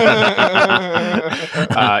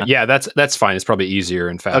 Yeah, that's fine. It's probably easier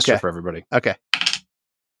and faster Okay. for everybody. Okay.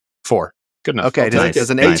 4. Good enough. Okay, I'll does take does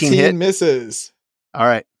it. an 18 hit? misses. All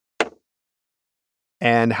right.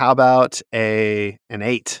 And how about an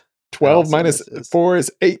 8? 12 also minus misses. 4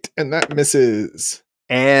 is 8, and that misses.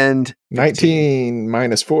 And 19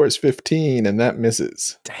 minus 4 is 15, and that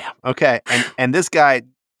misses. damn. Okay. And this guy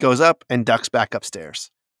goes up and ducks back upstairs.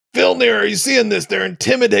 Vilnir, are you seeing this? They're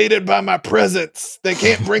intimidated by my presence. They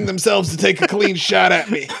can't bring themselves to take a clean shot at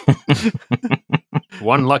me.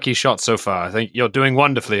 One lucky shot so far. I think you're doing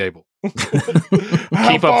wonderfully, Abel. How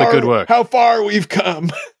Keep up the good work. How far we've come.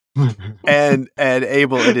 And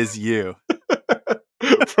Abel, it is you.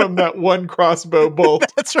 From that one crossbow bolt.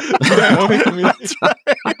 That's right. Down me. That's right.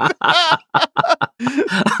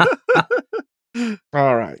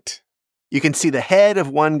 All right. You can see the head of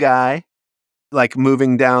one guy like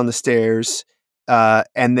moving down the stairs.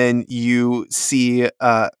 And then you see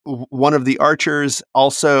one of the archers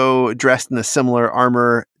also dressed in the similar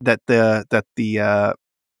armor that the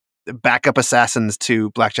backup assassins to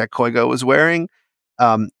Blackjack Koigo was wearing.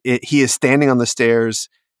 He is standing on the stairs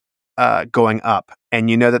going up, and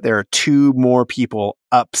you know that there are 2 more people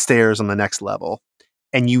upstairs on the next level.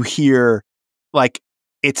 And you hear, like,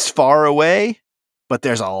 it's far away, but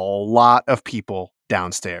there's a lot of people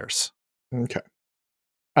downstairs. Okay.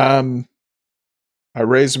 I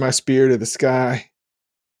raise my spear to the sky.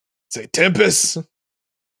 Say, Tempest,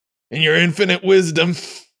 in your infinite wisdom,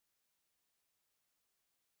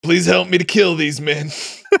 please help me to kill these men.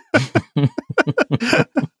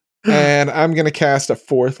 And I'm going to cast a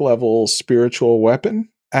 4th level spiritual weapon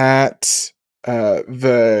at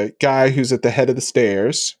the guy who's at the head of the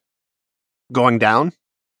stairs. Going down?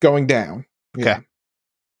 Going down. Okay. Yeah.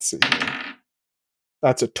 Let's see.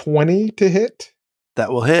 That's a 20 to hit.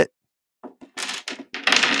 That will hit.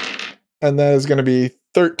 And that is going to be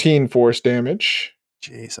 13 force damage.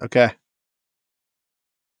 Jeez. Okay.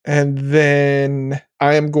 And then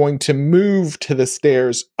I am going to move to the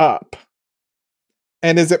stairs up.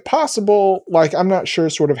 And is it possible, like, I'm not sure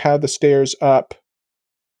sort of how the stairs up,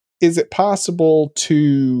 is it possible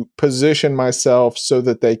to position myself so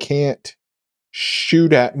that they can't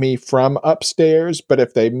shoot at me from upstairs, but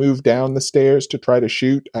if they move down the stairs to try to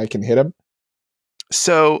shoot, I can hit them?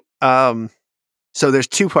 So there's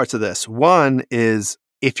 2 parts of this. One is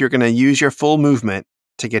if you're going to use your full movement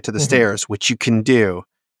to get to the stairs, which you can do,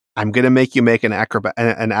 I'm going to make you make an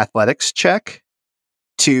athletics check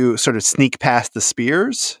to sort of sneak past the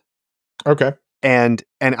spears. Okay. And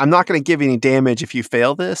I'm not going to give you any damage if you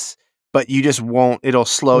fail this, but you just won't. It'll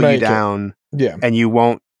slow you down. Yeah. And you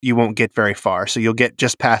won't get very far. So you'll get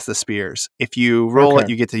just past the spears. If you roll it,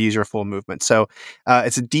 you get to use your full movement. So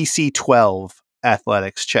it's a DC 12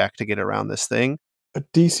 athletics check to get around this thing. A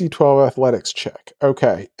DC 12 athletics check.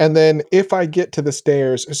 Okay. And then if I get to the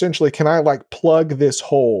stairs, essentially, can I like plug this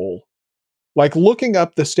hole? Like looking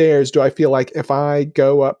up the stairs, do I feel like if I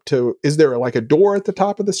go up to, is there like a door at the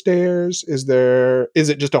top of the stairs? Is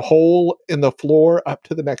it just a hole in the floor up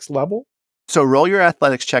to the next level? So roll your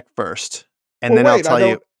athletics check first. And then I'll tell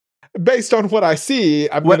you. Based on what I see,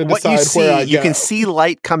 I'm going to decide where I go. You can see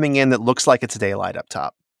light coming in that looks like it's daylight up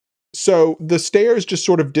top. So the stairs just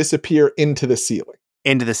sort of disappear into the ceiling.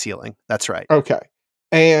 Into the ceiling. That's right. Okay.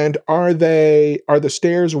 And are the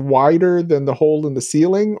stairs wider than the hole in the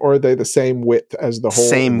ceiling, or are they the same width as the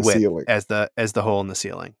hole in the ceiling? As the hole in the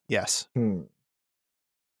ceiling. Yes. Hmm.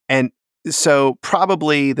 And so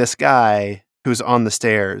probably this guy who's on the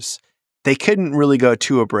stairs, they couldn't really go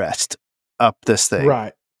 2 abreast up this thing.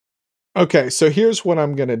 Right. Okay, so here's what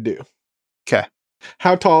I'm going to do. Okay.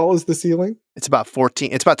 How tall is the ceiling? It's about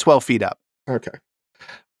 12 feet up. Okay.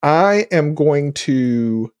 I am going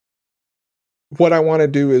to, what I want to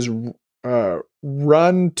do is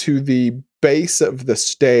run to the base of the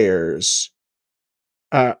stairs.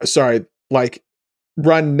 Run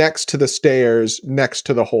next to the stairs, next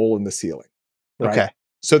to the hole in the ceiling. Right? Okay.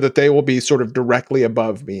 So that they will be sort of directly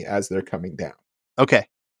above me as they're coming down. Okay.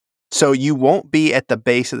 So you won't be at the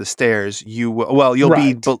base of the stairs. You'll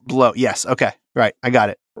be below. Yes. Okay. Right. I got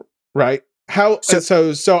it. Right.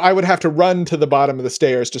 So I would have to run to the bottom of the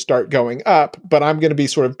stairs to start going up, but I'm going to be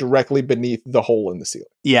sort of directly beneath the hole in the ceiling.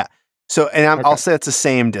 Yeah. So, and I'll say it's the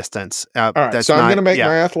same distance. All right. So I'm going to make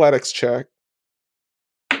my athletics check,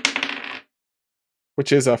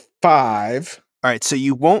 which is a 5. All right. So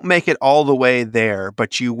you won't make it all the way there,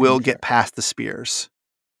 but you will get past the spears.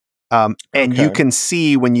 And you can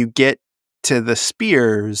see when you get to the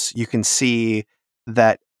spears, you can see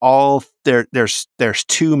that there's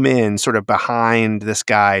 2 men sort of behind this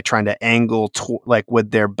guy trying to angle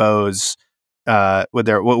with their bows,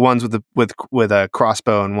 one's with a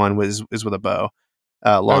crossbow and one is with a bow,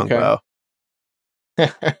 long bow.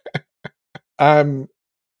 I'm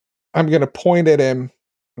going to point at him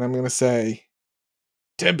and I'm going to say,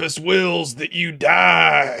 Tempest wills that you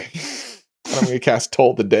die. I'm going to cast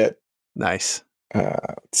Toll the Dead. Nice. Let's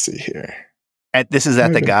see here. This is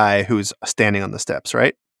at the guy who's standing on the steps,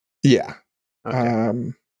 right? Yeah.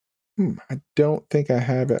 Okay. I don't think I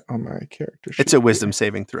have it on my character sheet. It's a wisdom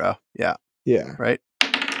saving throw. Yeah. Yeah. Right.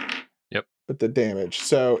 Yep. But the damage.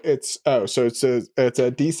 So it's a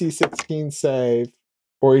DC 16 save,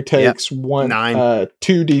 or he takes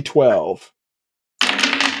 2d12.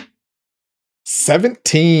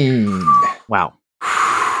 17. Wow.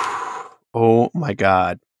 Oh my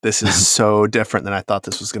God. This is so different than I thought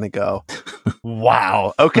this was going to go.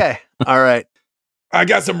 Wow. Okay. All right. I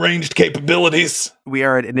got some ranged capabilities. We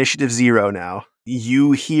are at initiative 0 now.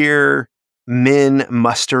 You hear men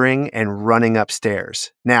mustering and running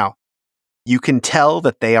upstairs. Now, you can tell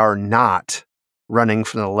that they are not running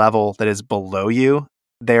from the level that is below you.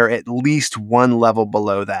 they're at least one level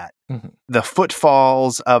below that. Mhm. The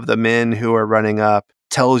footfalls of the men who are running up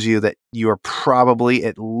tells you that you are probably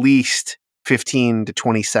at least 15 to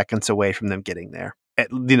 20 seconds away from them getting there.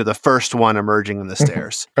 The first one emerging in the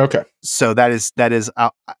stairs. Okay. So that is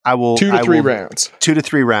I will 2 to I 3 will- rounds. 2 to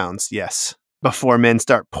 3 rounds, yes, before men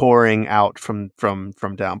start pouring out from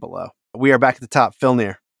down below. We are back at the top,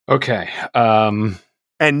 Filnir. Okay.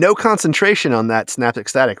 And no concentration on that synaptic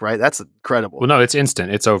static, right? That's incredible. Well, no, it's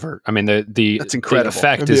instant. It's over. I mean, the That's incredible.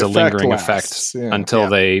 effect The is a effect lingering lasts, effect yeah. until Yeah.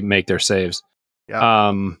 they make their saves.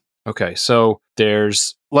 Yeah. Okay, so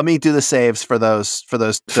there's Let me do the saves for the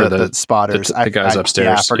spotters. the guys upstairs,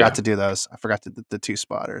 Yeah, I forgot yeah. to do those. I forgot the 2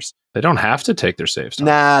 spotters. they don't have to take their saves. Tom.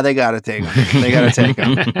 Nah, they gotta take them. They gotta take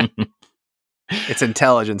them. It's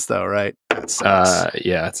intelligence, though, right? That sucks.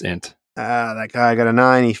 Yeah, it's int. That guy got a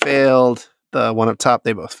 9. He failed. The one up top,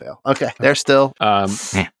 they both fail. Okay, they're still.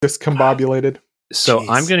 Discombobulated. So Jeez.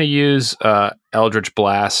 I'm going to use Eldritch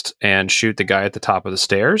Blast and shoot the guy at the top of the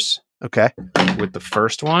stairs Okay. with the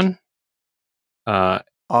first one.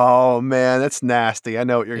 Oh man, that's nasty. I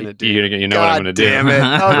know what you're gonna do. You know what I'm going to do. Damn it.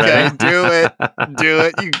 Okay, Ready? do it. Do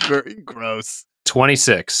it. You gross.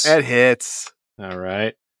 26. It hits. All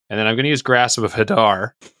right. And then I'm going to use Grasp of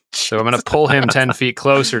Hadar. So I'm going to pull him 10 feet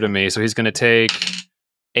closer to me. So he's going to take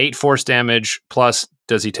 8 force damage plus,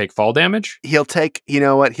 does he take fall damage? He'll take. You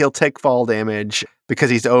know what? He'll take fall damage because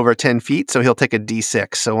he's over 10 feet. So he'll take a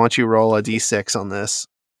D6. So why don't you roll a D6 on this?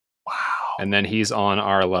 Wow. And then he's on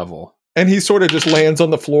our level. And he sort of just lands on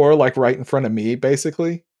the floor, like right in front of me,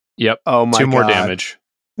 basically. Yep. Oh my 2 more God. damage.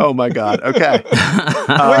 Oh my God. Okay. Wait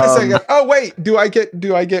a second. Oh wait, do I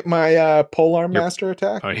get my Polar Master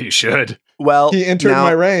attack? Oh, you should. Well, He entered now-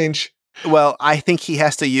 my range. Well, I think he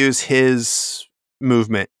has to use his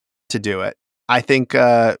movement to do it. I think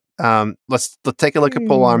let's take a look at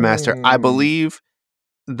Polar Master. I Hmm. believe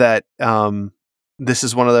that this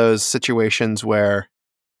is one of those situations where,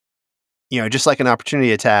 just like an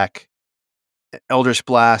opportunity attack, Eldritch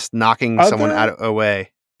Blast knocking someone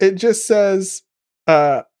away. It just says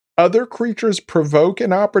other creatures provoke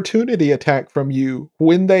an opportunity attack from you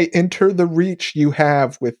when they enter the reach you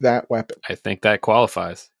have with that weapon. I think that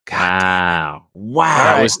qualifies. Wow.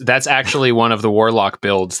 That's actually one of the Warlock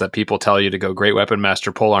builds that people tell you to go Great Weapon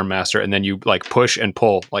Master, Polearm Master, and then you like push and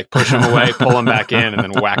pull. Like push them away, pull them back in, and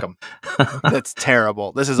then whack them. That's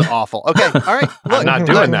terrible. This is awful. Okay, all right. Look, I'm not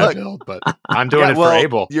doing that look. build, but I'm doing Yeah, it well, for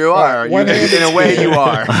Abel. You are. You, One-handed in a way, spear. you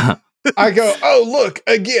are. I go, oh look,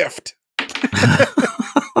 a gift.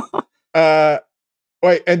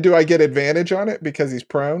 Wait, and do I get advantage on it because he's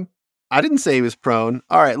prone? I didn't say he was prone.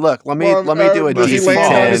 All right, look. Let me Well, do a does he DC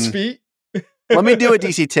land on his 10. feet? Let me do a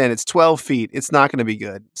DC 10. It's 12 feet. It's not going to be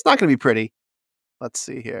good. It's not going to be pretty. Let's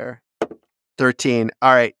see here. 13.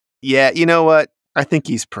 All right. Yeah, you know what? I think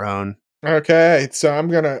he's prone. Okay, so I'm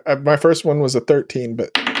gonna. My first one was a 13,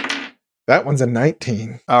 but that one's a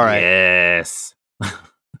 19, All right. Yes.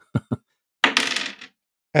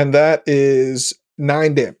 and that is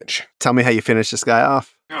 9 damage. Tell me how you finish this guy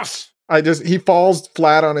off. He falls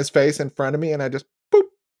flat on his face in front of me, and I just boop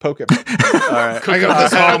poke him. All right. I got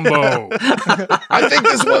this combo. I think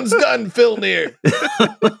this one's done, Filnir.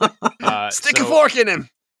 Stick a fork in him.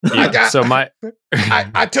 Yeah, so my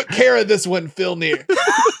I took care of this one, Filnir.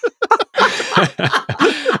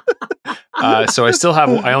 so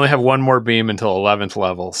I only have one more beam until 11th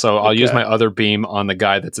level. So I'll use Okay. my other beam on the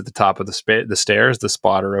guy that's at the top of the stairs, the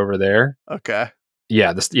spotter over there. Okay.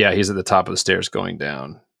 Yeah, he's at the top of the stairs going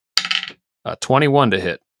down. 21 to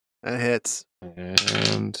hit. That hits.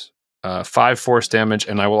 And 5 force damage,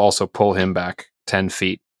 and I will also pull him back 10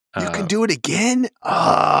 feet. You can do it again?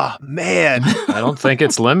 Oh, man. I don't think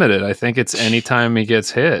it's limited. I think it's anytime he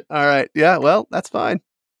gets hit. All right. Yeah, well, that's fine.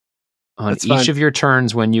 On That's each fine. of your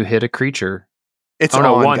turns when you hit a creature. It's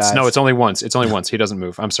no, on, once. guys. No, it's only once. It's only once. He doesn't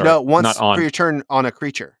move. I'm sorry. No, once Not on. for your turn on a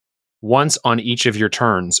creature. Once on each of your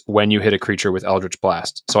turns when you hit a creature with Eldritch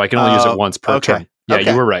Blast. So I can only use it once per okay. turn. Yeah,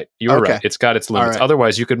 Okay. you were right. You were Okay. right. It's got its limits. right.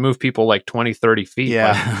 Otherwise, you could move people like 20, 30 feet.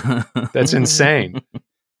 Yeah. Like, that's insane.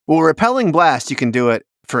 Well, repelling blast, you can do it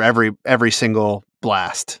for every single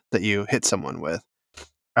blast that you hit someone with.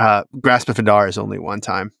 Grasp of Hadar is only one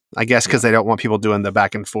time, I guess, because they don't want people doing the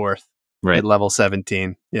back and forth Right. at level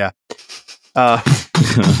 17. Yeah.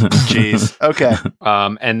 Jeez. Okay.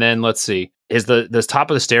 And then let's see. Is the top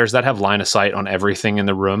of the stairs that have line of sight on everything in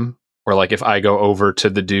the room? Or like if I go over to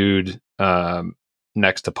the dude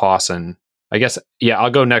next to Pawson, I guess I'll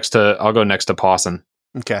go next to Pawson.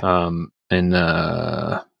 Okay.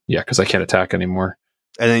 Because I can't attack anymore.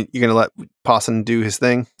 And then you're gonna let Pawson do his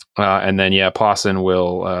thing. And then Pawson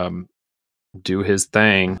will do his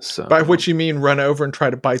thing. So By which you mean run over and try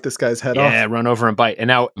to bite this guy's head off? yeah, run over and bite. And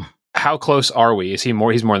now, how close are we? Is he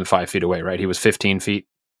more? He's more than 5 feet away, right? He was 15 feet.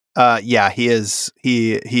 Yeah, he is.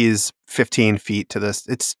 He is 15 feet to this.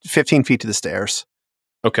 It's 15 feet to the stairs.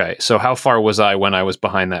 Okay, so how far was I when I was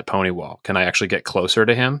behind that pony wall? Can I actually get closer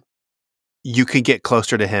to him? You could get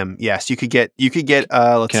closer to him. Yes, you could get. Let's Can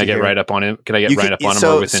I see get here. right up on him? Can I get You right could- up on him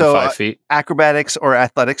so- or within so, 5 feet? Acrobatics or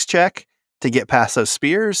athletics check to get past those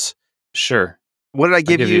spears. Sure. What did I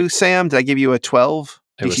give give you, you- Sam? Did I give you a 12?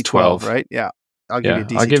 It was DC 12, 12. right? Yeah. I'll give you a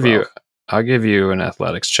DC I'll give 12. I'll give you an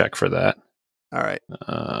athletics check for that. All right.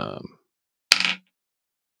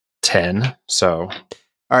 10. So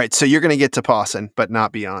All right. So you're going to get to Pawson, but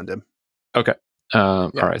not beyond him.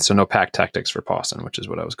 all right. So no pack tactics for Pawson, which is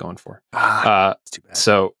what I was going for. That's too bad.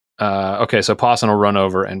 So okay. So Pawson will run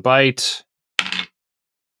over and bite.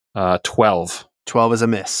 12. 12 is a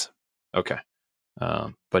miss. Okay.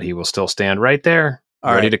 But he will still stand right there,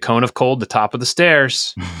 All ready right. to cone of cold the top of the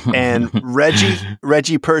stairs. And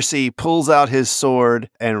Reggie Percy pulls out his sword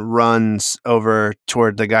and runs over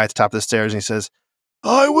toward the guy at the top of the stairs, and he says,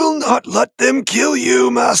 "I will not let them kill you,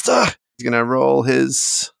 master." He's going to roll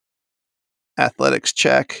his athletics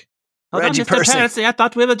check. Hold Reggie on, Mr. Percy. Percy. I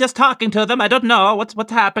thought we were just talking to them. I don't know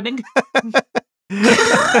what's happening.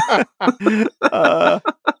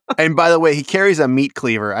 And by the way, he carries a meat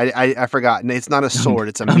cleaver. I forgot. It's not a sword;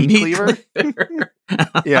 it's a meat cleaver.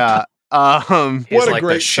 Yeah. He's What a like the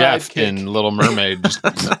great chef sidekick. in Little Mermaid. Just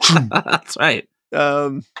That's right.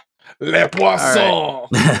 Le poisson. oh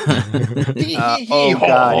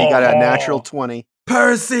god, he got a natural 20.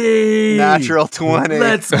 Percy! Natural 20.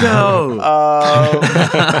 Let's go!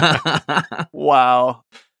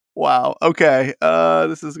 Wow. Okay.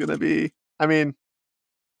 This is gonna be. I mean,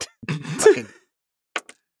 fucking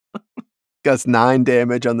does 9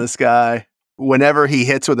 damage on this guy. Whenever he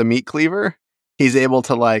hits with a meat cleaver, he's able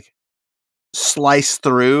to like slice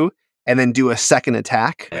through and then do a second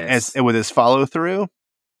attack Yes. with his follow through.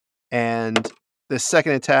 And the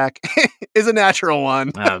second attack is a natural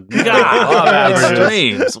one. Oh, God.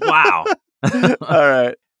 Extremes. Wow. All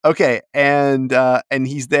right. Okay. And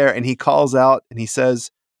he's there and he calls out and he says,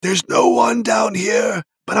 "There's no one down here,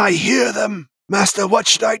 but I hear them. Master, what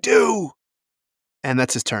should I do?" And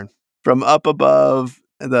that's his turn. From up above,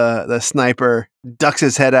 the sniper ducks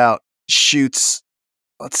his head out, shoots.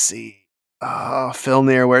 Let's see.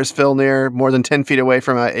 Filnir. Where's Filnir? More than 10 feet away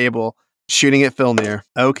from Abel. Shooting at Filnir.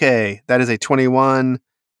 Okay. That is a 21.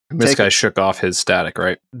 This Take guy it. shook off his static,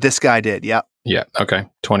 right? This guy did. Yep. Yeah. Okay.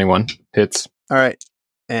 21 hits. All right.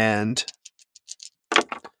 And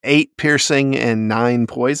 8 piercing and 9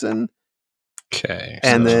 poison. Okay.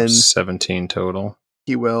 And those are then- 17 total.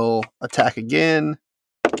 He will attack again.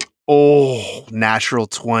 Oh, natural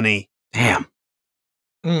 20. Damn.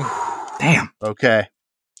 Mm. Damn. Okay.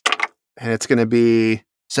 And it's going to be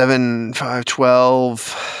 7, 5,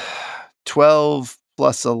 12. 12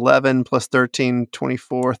 plus 11 plus 13,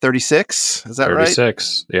 24, 36. Is that right?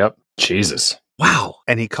 36. Yep. Jesus. Wow.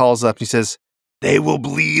 And he calls up and he says, "They will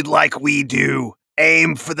bleed like we do.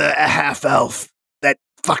 Aim for the half elf that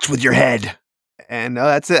fucked with your head." And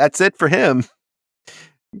that's it. That's it for him.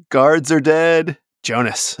 Guards are dead.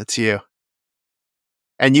 Jonas, it's you.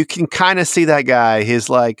 And you can kind of see that guy. He's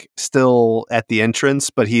like still at the entrance,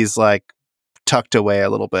 but he's like tucked away a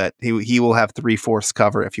little bit. He will have 3/4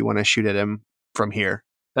 cover if you want to shoot at him from here.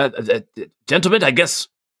 Gentlemen, I guess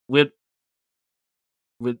we're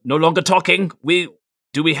no longer talking.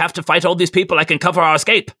 Do we have to fight all these people? I can cover our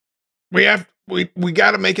escape. We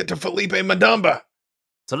got to make it to Felipe Madamba.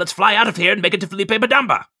 So let's fly out of here and make it to Felipe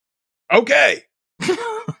Madamba. Okay.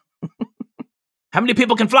 How many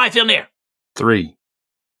people can fly, Filnir? 3.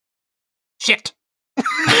 Shit.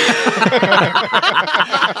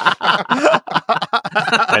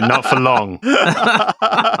 And not for long. All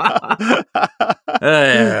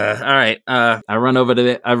right. I run over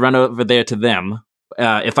there to them.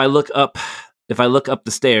 If I look up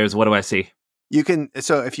the stairs, what do I see? You can.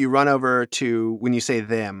 So if you run over to when you say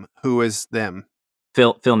them, who is them?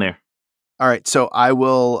 Filnir. All right. So I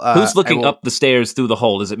will. Who's looking I will- up the stairs through the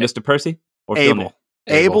hole? Is it Mr. Percy or Abel. Filnir?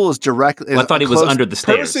 Abel is directly. Well, I thought he was close- under the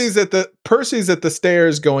stairs. Percy's at the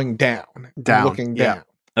stairs going down. Down, Looking yeah. down.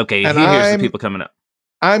 Okay, And he hears I'm- the people coming up.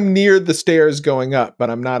 I'm near the stairs going up, but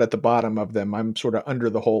I'm not at the bottom of them. I'm sort of under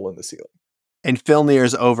the hole in the ceiling. and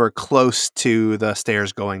Filnir's over close to the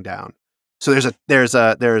stairs going down. So there's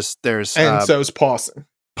And so's Pawson.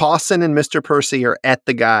 Pawson and Mr. Percy are at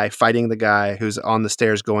the guy fighting the guy who's on the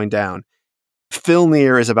stairs going down.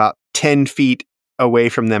 Filnir is about 10 feet away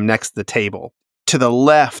from them next to the table. To the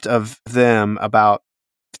left of them, about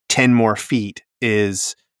 10 more feet,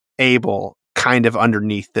 is Abel kind of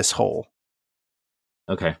underneath this hole.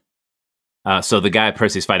 Okay. So the guy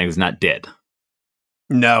Percy's fighting is not dead.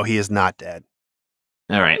 No, he is not dead.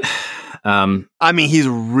 All right. I mean, he's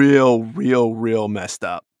real messed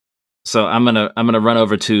up. So I'm gonna run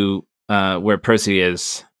over to where Percy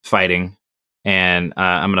is fighting, and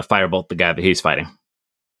I'm gonna firebolt the guy that he's fighting.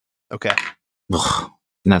 Okay. Ugh,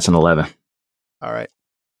 and that's an 11. All right.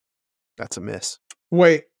 That's a miss.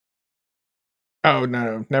 Wait. Oh,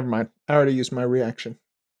 no, never mind. I already used my reaction.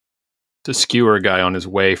 To skewer a guy on his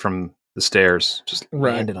way from the stairs, just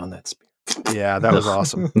Right. landed on that spear. Yeah, that was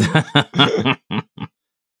awesome.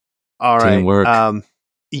 All right. Teamwork.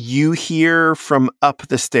 You hear from up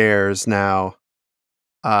the stairs now.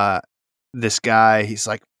 This guy, he's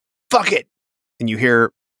like, "Fuck it," and you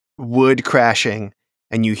hear wood crashing,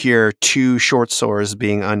 and you hear two short swords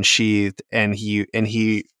being unsheathed, and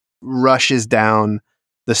he rushes down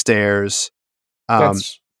the stairs.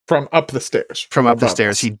 That's from up the stairs. From up the above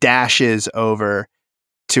stairs, us. he dashes over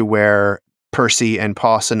to where Percy and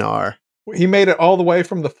Pawson are. He made it all the way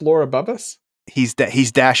from the floor above us? He's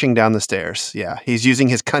dashing down the stairs. Yeah, he's using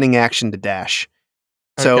his cunning action to dash.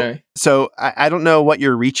 So, Okay. so I don't know what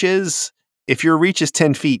your reach is. If your reach is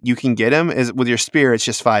 10 feet, you can get him. Is with your spear, it's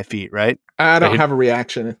just 5 feet, right? I don't He- have a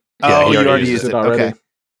reaction. Yeah, Oh, he you already already used used it. already.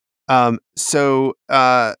 Okay. So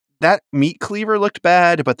that meat cleaver looked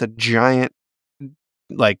bad, but the giant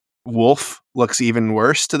like wolf looks even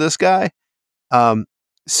worse to this guy.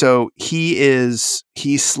 So he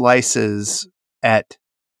slices at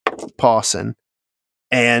Pawson,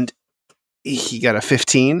 and he got a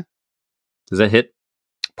 15. Does that hit?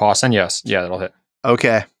 Pawson, yes. Yeah, that'll hit.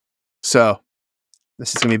 Okay. So this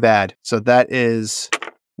is going to be bad. So that is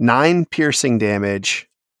 9 piercing damage.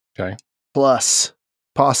 Okay. Plus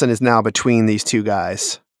Pawson is now between these two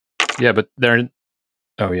guys. Yeah, but they're...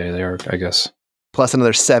 Oh, yeah, they are, I guess. Plus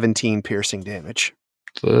another 17 piercing damage.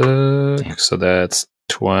 So that's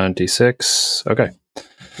 26. Okay.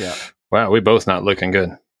 Yeah. Wow, we both not looking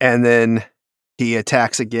good. And then he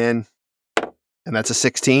attacks again. And that's a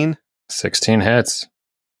 16. 16 hits.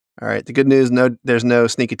 All right. The good news, there's no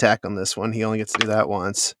sneak attack on this one. He only gets to do that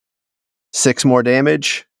once. 6 more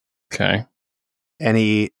damage. Okay. And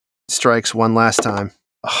he strikes one last time.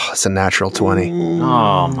 Oh, it's a natural 20.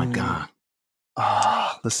 Oh my god.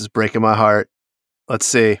 Oh, this is breaking my heart. Let's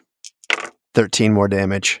see. 13 more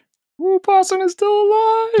damage. Ooh, Pawson is still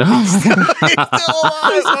alive. He's still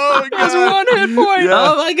alive. Oh, There's God. 1 hit point.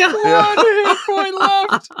 Yeah. Oh my god. 1 hit point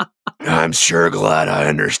left. I'm sure glad I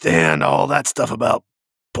understand all that stuff about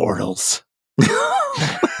portals.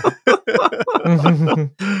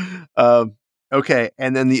 Okay,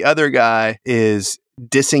 and then the other guy is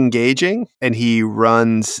disengaging, and he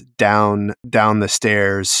runs down the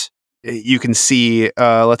stairs. You can see.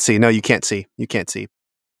 Let's see. No, you can't see. You can't see.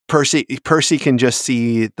 Percy can just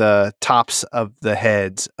see the tops of the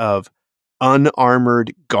heads of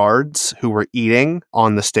unarmored guards who were eating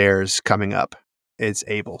on the stairs coming up. It's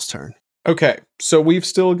Abel's turn. Okay, so we've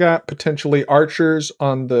still got potentially archers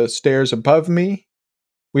on the stairs above me.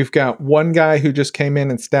 We've got one guy who just came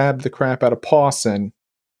in and stabbed the crap out of Pawson.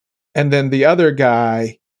 And then the other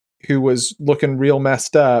guy who was looking real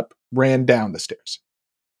messed up ran down the stairs.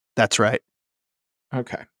 That's right.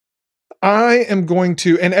 Okay. I am going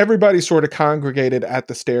to, and everybody sort of congregated at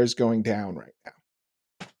the stairs going down right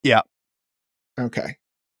now. Yeah. Okay.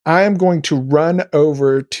 I am going to run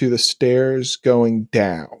over to the stairs going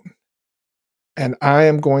down. And I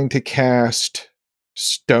am going to cast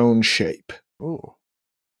Stone Shape. Ooh.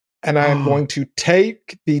 And I am going to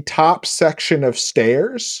take the top section of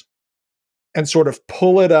stairs and sort of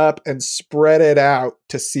pull it up and spread it out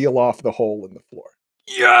to seal off the hole in the floor.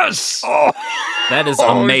 Yes. Oh, That is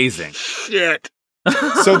amazing. shit.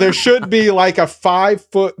 So there should be like a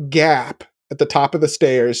 5-foot gap at the top of the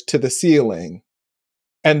stairs to the ceiling,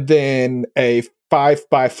 and then a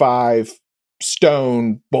 5x5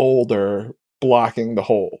 stone boulder blocking the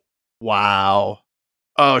hole. Wow.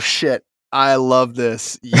 Oh shit. I love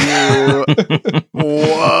this. You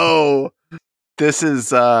whoa. This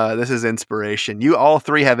is inspiration. You all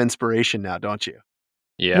three have inspiration now, don't you?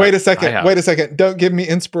 Yeah. Wait a I second. have. Wait a second. Don't give me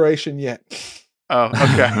inspiration yet. Oh,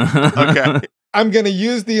 okay. Okay. I'm going to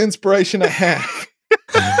use the inspiration I have.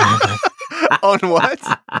 On what?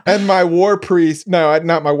 And my war priest, no,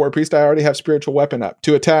 not my war priest. I already have spiritual weapon up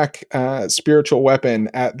to attack spiritual weapon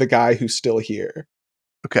at the guy who's still here.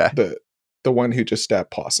 Okay. The one who just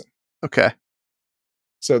stabbed Pawson. Okay.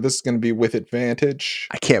 So this is going to be with advantage.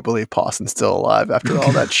 I can't believe Pawson's still alive after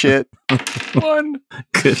all that shit. 1.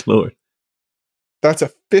 Good lord. That's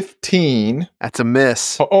a 15. That's a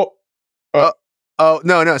miss. Oh, Oh,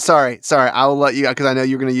 no, sorry. I will let you, because I know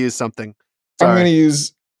you're going to use something. I'm Sorry. going to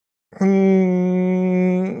use.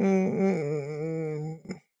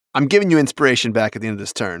 I'm giving you inspiration back at the end of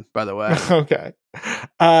this turn, by the way. Okay.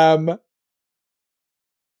 I'm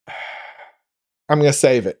going to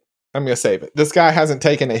save it. This guy hasn't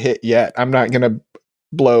taken a hit yet. I'm not going to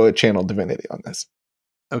blow a channel divinity on this.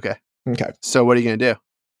 Okay. Okay. So what are you going to do?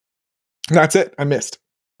 That's it. I missed.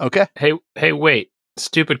 Okay. Hey, wait.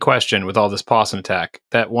 Stupid question with all this Pawson attack.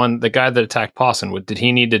 The guy that attacked Pawson, did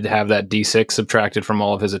he need to have that D6 subtracted from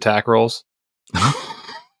all of his attack rolls?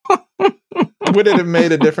 Would it have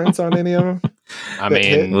made a difference on any of them? I That mean,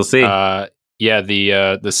 hit? We'll see. Yeah,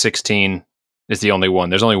 the 16 is the only one.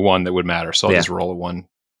 There's only one that would matter, so I'll Yeah. just roll a 1.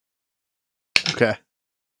 Okay.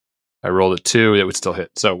 I rolled a 2, that would still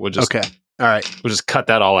hit. So we'll just Okay. All right. we'll just cut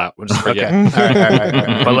that all out. We'll just forget. Okay. All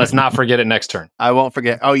right. But let's not forget it next turn. I won't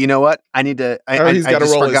forget. Oh, you know what? I need to. He's I gotta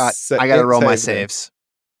just roll his forgot. sa- I got to roll my save then. saves.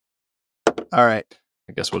 All right.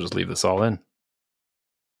 I guess we'll just leave this all in.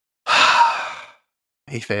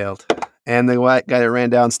 He failed. And the white guy that ran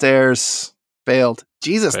downstairs failed.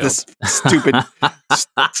 Jesus, Failed. this stupid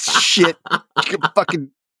shit. Fucking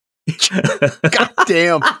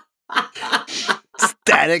goddamn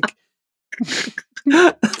static.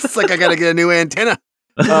 It's like I gotta get a new antenna.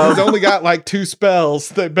 He's only got like 2 spells.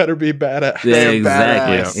 They better be badass. Yeah, They're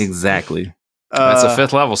exactly. badass. Exactly. That's a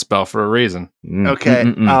 5th level spell for a reason. Okay.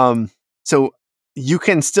 So you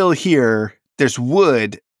can still hear there's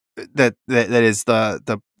wood that is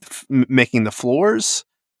making the floors,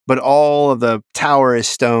 but all of the tower is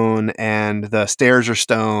stone and the stairs are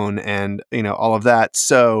stone and all of that.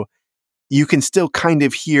 So you can still kind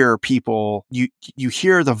of hear people. You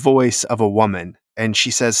hear the voice of a woman and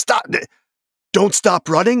she says, "Stop. Don't stop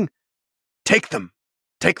running. Take them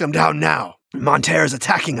down now. Monterre is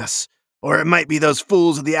attacking us, or it might be those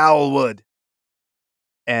fools of the Owlwood."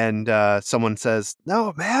 And someone says,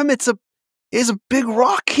 "No, ma'am, it's a big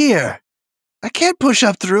rock here. I can't push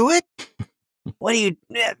up through it." What do you...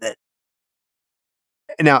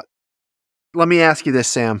 Now, let me ask you this,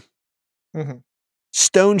 Sam. Mhm.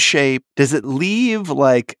 Stone shape, does it leave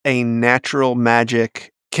like a natural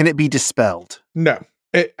magic? Can it be dispelled? No.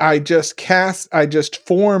 I just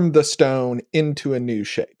formed the stone into a new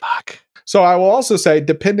shape. Fuck. So I will also say,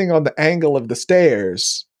 depending on the angle of the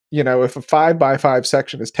stairs, if a 5x5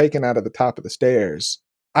 section is taken out of the top of the stairs,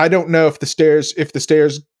 I don't know if the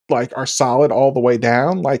stairs like are solid all the way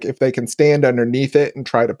down, like if they can stand underneath it and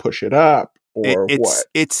try to push it up, or what.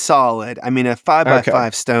 It's solid. I mean, a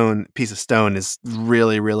 5x5 piece of stone is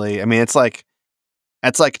really, really. I mean, that's like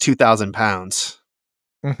 2,000 pounds.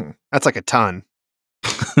 Mhm. That's like a ton.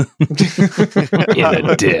 In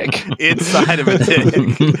a dick. Inside of a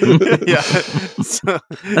dick. Yeah. So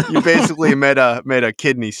you basically made a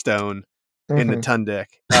kidney stone in the Mhm. ton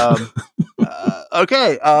dick.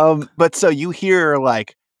 Okay. But so you hear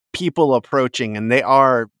like people approaching, and they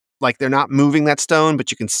are like, they're not moving that stone,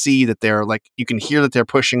 but you can see that they're like, you can hear that they're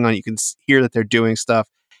pushing on. You can hear that they're doing stuff,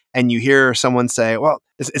 and you hear someone say, "Well,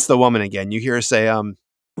 it's the woman again." You hear her say,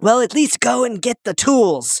 Well, at least go and get the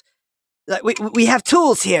tools. We have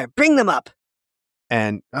tools here. Bring them up.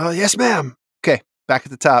 and "Oh, yes, ma'am." Okay, back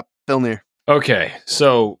at the top, Filnir. Okay,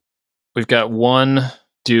 so we've got one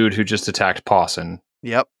dude who just attacked Pawson,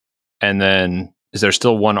 Yep. and then is there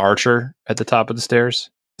still one archer at the top of the stairs?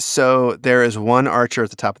 So there is one archer at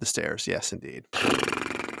the top of the stairs. Yes, indeed.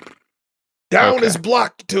 Down Okay. is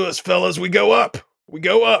blocked to us, fellas. We go up.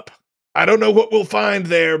 I don't know what we'll find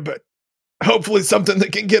there, but hopefully something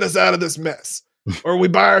that can get us out of this mess. Or we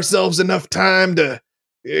buy ourselves enough time to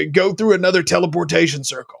go through another teleportation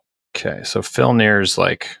circle. Okay, so Filnir's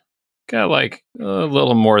got like a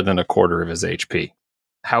little more than a quarter of his HP.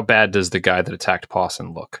 How bad does the guy that attacked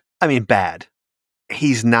Pawson look? I mean, bad.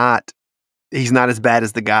 He's not as bad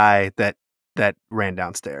as the guy that ran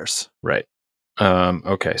downstairs. Right.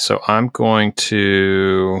 Okay, so I'm going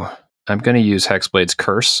to use Hexblade's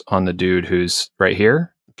Curse on the dude who's right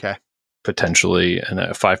here. Okay. Potentially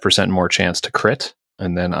a 5% more chance to crit.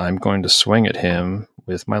 And then I'm going to swing at him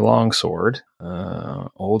with my longsword.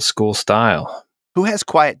 Old school style. Who has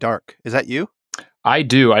Quiet Dark? Is that you? I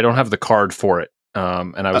do. I don't have the card for it.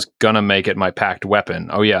 And I was gonna make it my packed weapon.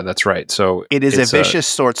 Oh yeah, that's right. So It is it's a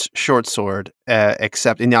vicious short sword,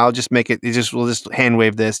 except, and I'll just make it. We'll just hand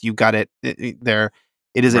wave this. You got it there.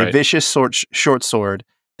 It is a Right. vicious short sword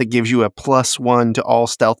that gives you a +1 to all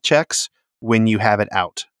stealth checks when you have it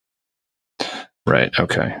out. Right.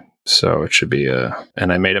 Okay. So it should be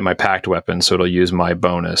and I made it my packed weapon, so it'll use my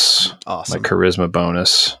bonus, Awesome. my charisma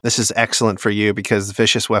bonus. This is excellent for you because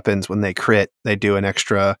vicious weapons, when they crit, they do an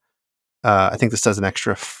extra. I think this does an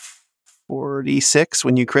extra 46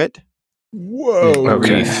 when you crit. Whoa.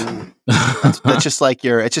 Okay. That's just like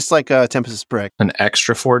it's just like a Tempest's Brick. An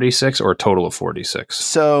extra 4d6 or a total of 4d6?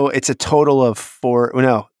 So it's a total of 4.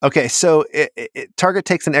 No. Okay. So target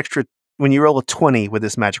takes an extra when you roll a 20 with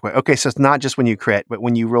this magic weapon. Okay. So it's not just when you crit, but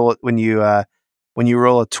when you roll a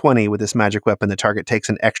 20 with this magic weapon, the target takes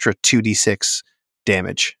an extra 2d6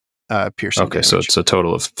 damage, piercing. Okay. damage. So it's a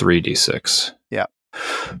total of 3d6. Yeah.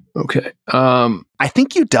 Okay. I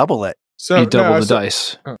think you double it. So You double the so-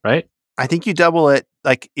 dice, right? I think you double it.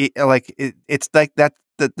 It's like that.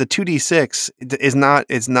 The 2d6 is not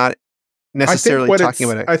necessarily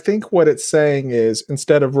talking about it. I think what it's saying is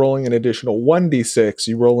instead of rolling an additional 1d6,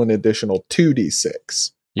 you roll an additional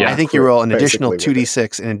 2d6. Yeah. I think you roll an additional basically with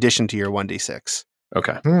 2d6 in addition to your 1d6.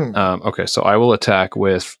 Okay. Hmm. Okay. So I will attack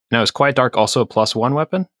with. Now, is Quiet Dark also a +1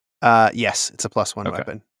 weapon? Yes, it's a +1 Okay.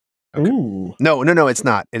 weapon. Okay. Ooh. No, it's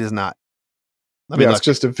not. It is not. Let me Yeah, look. it's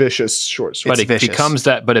just a vicious short sword. But it vicious. becomes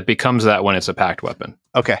that. But it becomes that when it's a packed weapon.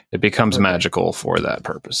 Okay. It becomes Okay. magical for that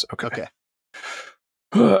purpose. Okay. Okay.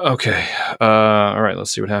 Okay. All right.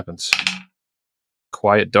 Let's see what happens.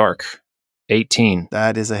 Quiet Dark, 18.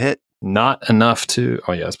 That is a hit. Not enough to.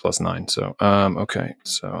 Oh yeah, it's +9. So okay.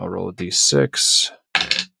 So I'll roll a d6.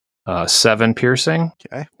 7 piercing.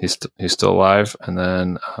 Okay. He's still alive, and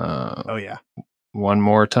then Oh yeah. one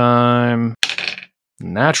more time.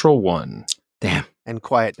 Natural 1. Damn. And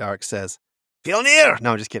Quiet Dark says, "Feel near."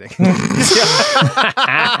 No, I'm just kidding.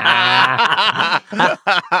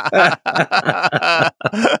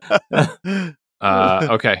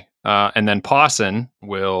 Okay. And then Pawson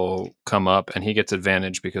will come up, and he gets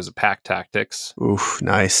advantage because of pack tactics. Oof,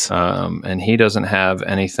 nice. And he doesn't have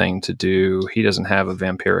anything to do. He doesn't have a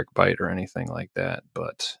vampiric bite or anything like that.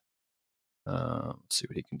 But let's see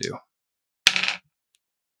what he can do.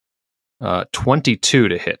 22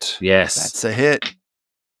 to hit. Yes. That's a hit.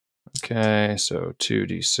 Okay, so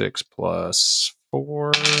 2d6 plus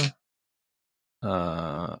 4.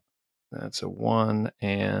 That's a 1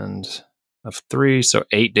 and of 3, so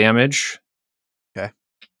 8 damage. Okay.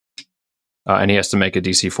 And he has to make a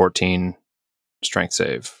DC 14 strength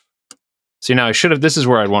save. See, now I should have. This is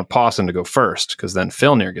where I'd want Pawson to go first, because then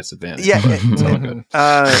Filnir gets advantage. Yeah. It's all good.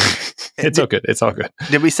 It's all good. It's all good.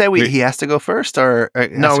 Did we say he has to go first, or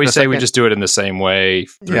No, we say we second? just do it in the same way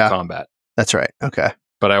through Yeah. combat. That's right. Okay.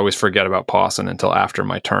 But I always forget about Pawson until after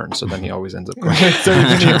my turn, so then he always ends up going. So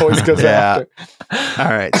then he always goes Yeah. after. All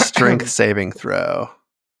right. Strength saving throw.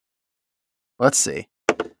 Let's see.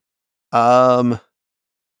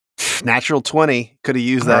 Natural 20. Could have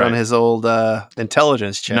used that All on right. his old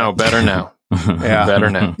intelligence check. No, better now. Yeah.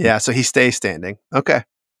 Better now. Yeah. So he stays standing. Okay.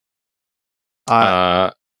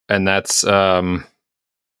 And that's that's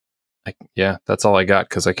all I got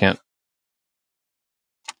because I can't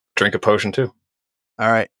drink a potion too.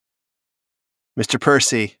 All right. Mr.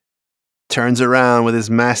 Percy turns around with his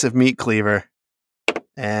massive meat cleaver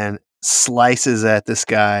and slices at this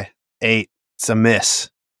guy. 8. It's a miss.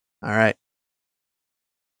 All right.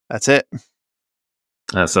 That's it.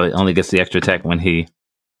 So he only gets the extra attack when he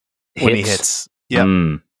hits. When he hits. Yep.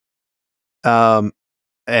 Mm.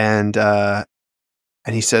 And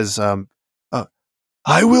he says,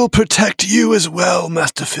 I will protect you as well,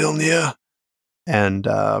 Master Filnir. And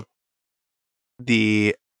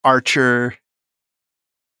the archer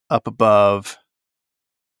up above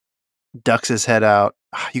ducks his head out.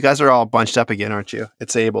 You guys are all bunched up again, aren't you?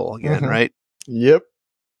 It's Abel again, Mhm. right? Yep.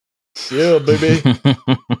 Yeah, baby.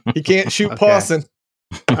 He can't shoot Okay. Pawson.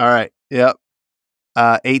 All right. Yep.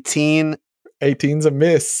 18. 18's a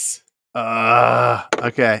miss.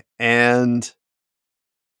 Okay. And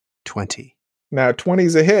 20. Now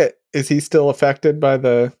 20's a hit. Is he still affected by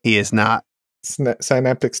the He is not.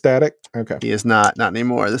 synaptic static? Okay. He is not. Not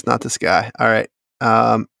anymore. That's not this guy. All right.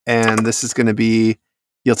 And this is going to be,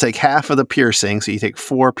 you'll take half of the piercing. So you take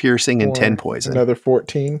 4 piercing and 10 poison. Another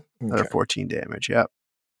 14. Another Okay. 14 damage. Yep.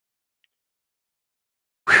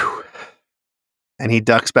 Whew. And he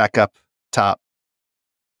ducks back up top.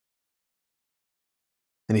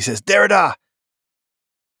 And he says, Derrida,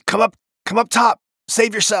 come up top.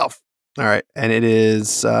 Save yourself. All right. And it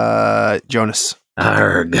is Jonas.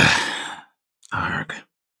 Arg. Arg.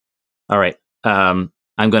 All right. I'm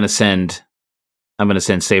gonna send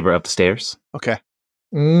Saber up the stairs Okay.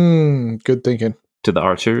 Good thinking. to the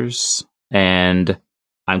archers, and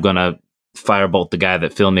I'm gonna firebolt the guy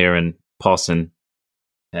that Filnir and Paulson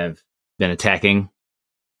have been attacking.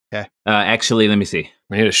 Okay. Actually, let me see.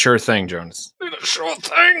 We need a sure thing, Jonas. Need a sure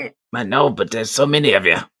thing. I know, but there's so many of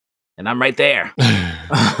you, and I'm right there.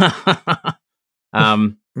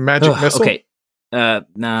 Magic missile? Okay.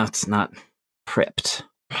 No, it's not prepped.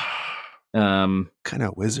 Kind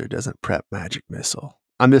of wizard doesn't prep magic missile.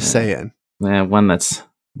 I'm just saying. one that's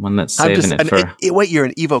I'm saving just, it for wait, you're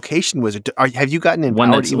an evocation wizard. Have you gotten an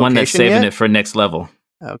one that's saving yet? it for next level.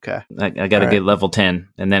 Okay. I got to get level 10,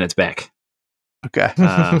 and then it's back. Okay.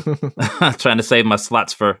 Trying to save my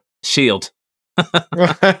slots for shield.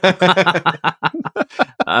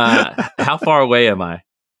 How far away am I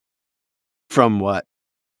From what?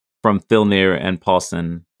 from Thilnir and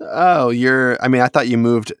Paulson? Oh, I thought you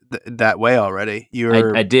moved that way already.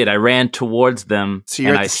 I did. I ran towards them. So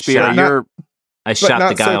you're and at I the spear. shot- I but shot not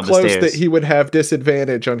the guy so on the close stairs. that he would have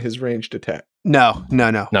disadvantage on his ranged attack. No. No,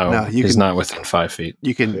 You he's can not within 5 feet.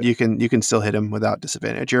 you can still hit him without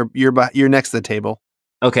disadvantage. You're next to the table.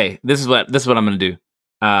 Okay, this is what I'm gonna do.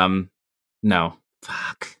 No,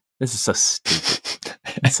 fuck. This is so stupid.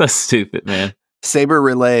 It's so stupid, man. Saber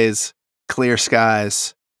relays, clear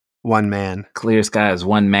skies, one man. Clear sky is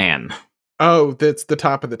one man Oh, that's the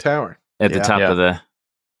top of the tower. at the Yeah. top Yeah. of the.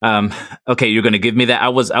 Okay, you're gonna give me that. I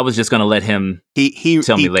was just gonna let him. He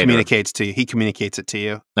Tell me later. communicates to you. He communicates it to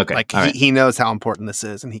you. Okay, Like all right. he knows how important this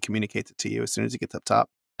is, and he communicates it to you as soon as he gets up top.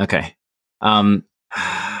 Okay.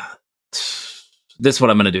 This is what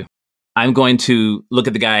I'm going to do. I'm going to look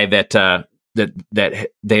at the guy that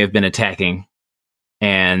they have been attacking,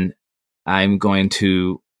 and I'm going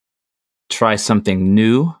to try something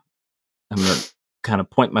new. I'm going to kind of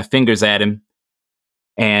point my fingers at him,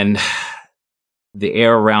 and the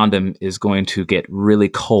air around him is going to get really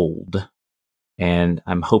cold, and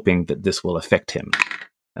I'm hoping that this will affect him.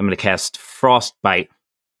 I'm going to cast Frostbite,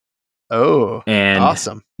 Oh, and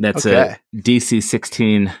awesome. that's Okay. a DC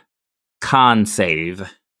 16 con save.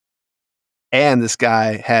 And this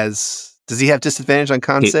guy does he have disadvantage on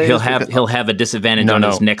con saves? He'll have a disadvantage No, on no.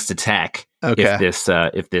 his next attack Okay.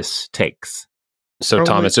 if this takes. So,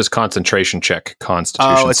 Tom, Only- it's just concentration check,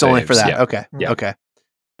 Constitution. Oh, it's only for saves. that. Yeah. Okay. Yeah. Okay.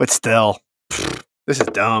 But still, this is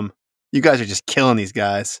dumb. You guys are just killing these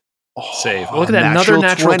guys. Save. Look at that, another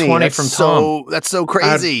natural 20 That's from so, That's so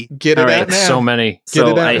crazy. Get it All right, out now. So many. Get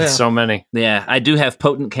it out I- now. So many. Yeah, I do have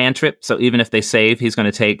potent cantrip, so even if they save, he's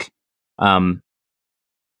going to take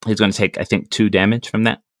I think 2 damage from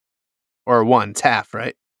that. Or one. It's half,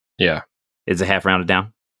 right? Yeah. Is it half rounded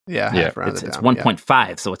down? Yeah. Yeah, Half rounded It's down.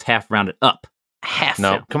 1.5, so it's half rounded up. Half.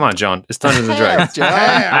 No, down. come on, John. It's Dungeons and Dragons. John.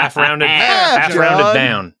 half rounded, half John. rounded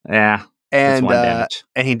down. Yeah, And it's 1 damage.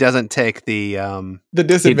 and he doesn't take the The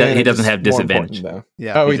disadvantage. he doesn't is have more disadvantage. important, though.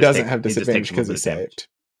 yeah. Oh, he just doesn't takes- have he just disadvantage takes a little because he bit of damage. saved.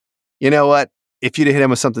 You know what? If you'd have hit him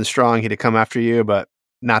with something strong, he'd have come after you, but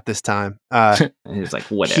not this time. And he's like,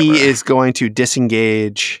 whatever. He is going to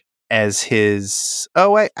disengage as his. Oh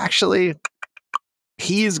wait, actually,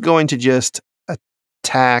 he is going to just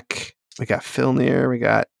attack. We got Filnir. We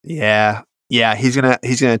got He's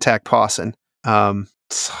gonna attack Pawson. Man,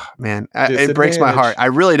 it breaks my heart. Disadvantage. I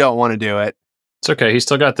really don't want to do it. It's okay. He's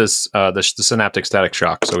still got this, the synaptic static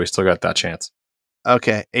shock, so he's still got that chance.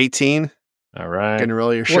 Okay, 18. All right. Gonna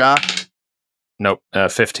roll your What? shot. Nope.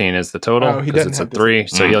 15 is the total Oh, he because doesn't it's a have 3,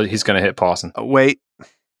 so he's going to hit Pawson. Wait,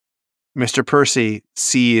 Mr. Percy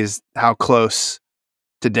sees how close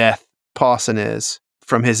to death Pawson is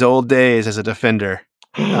from his old days as a defender.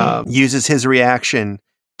 Uses his reaction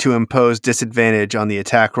to impose disadvantage on the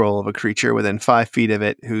attack roll of a creature within 5 feet of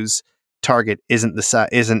it whose target isn't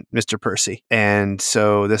Mr. Percy. And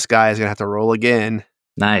so this guy is going to have to roll again.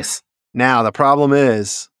 nice. Now, the problem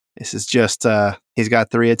is, this is just, he's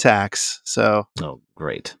got 3 attacks. So, Oh,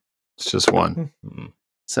 great. It's just 1.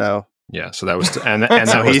 Mm. Yeah, so that was, and that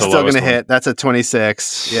so was he's the still going lowest to hit. That's a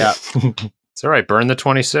 26. Yeah. It's all right. Burn the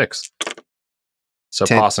 26. So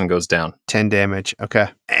 10. Pawson goes down. 10 damage. Okay.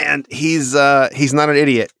 And he's not an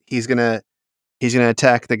idiot. He's gonna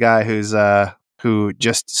attack the guy who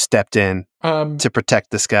just stepped in to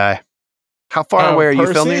protect this guy. How far away are you,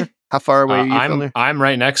 Percy? Filnir? How far away are you, Filnir? I'm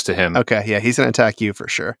right next to him. Okay, yeah, he's gonna attack you for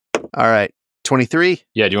sure. All right. 23.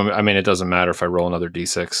 Yeah, do you want me, I mean, it doesn't matter if I roll another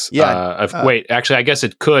d6. Yeah, Wait, actually, I guess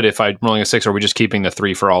it could if I'm rolling a 6, or are we just keeping the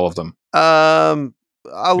 3 for all of them?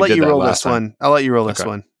 I'll We let did you that roll last this time. one. I'll let you roll this Okay.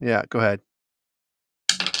 one. Yeah, go ahead.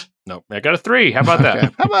 Nope, I got a 3. How about that? Okay.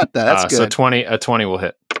 How about that? That's So good. 20 will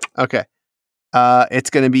hit. Okay. It's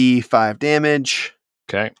gonna be 5 damage.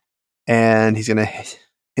 Okay. And he's gonna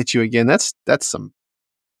hit you again. That's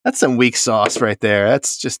some weak sauce right there.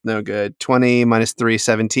 That's just no good. 20 minus 3,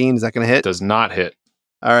 17. Is that gonna hit? Does not hit.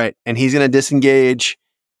 All right. And he's gonna disengage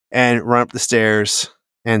and run up the stairs.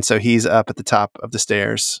 And so he's up at the top of the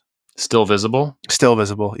stairs. Still visible. Still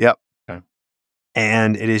visible. Yep. Okay.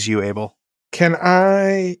 And it is you, Abel. Can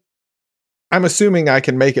I'm assuming I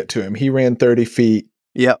can make it to him. He ran 30 feet.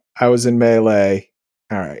 Yep. I was in melee.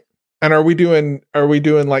 All right. And are we doing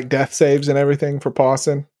like death saves and everything for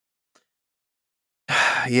Pawson?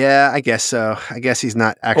 Yeah, I guess so. I guess he's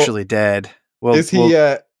not actually dead. Well, Does he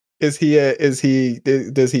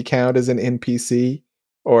count as an NPC,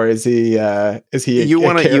 or is he you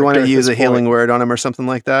want to character at use this a healing point? word on him or something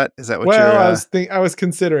like that? Is that what Well, you're? I was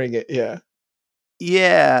considering it. Yeah.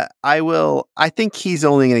 Yeah, I will. I think he's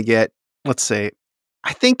only going to get. Let's say,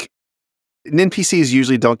 I think NPCs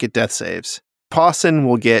usually don't get death saves. Pawson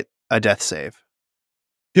will get a death save.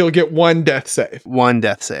 He'll get one death save. One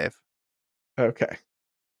death save. Okay.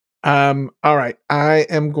 All right. I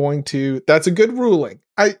am going to. That's a good ruling.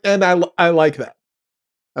 I like that.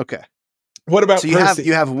 Okay. What about So Percy?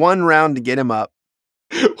 you have 1 round to get him up.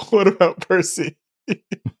 What about Percy?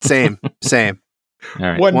 Same. All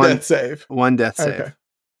right. One One- death save. One death save. Okay.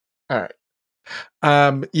 All right.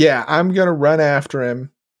 Yeah, I'm gonna run after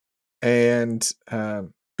him, and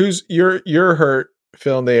who's you're hurt,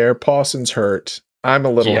 Phil Nair. Pawson's hurt. I'm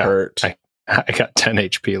a little Yeah, hurt, I got 10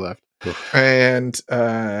 HP left. and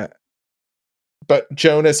but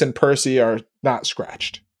Jonas and Percy are not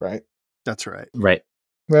scratched, right? That's right. Right.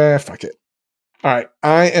 Fuck it. All right,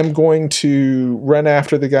 I am going to run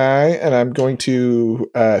after the guy, and I'm going to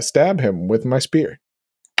stab him with my spear.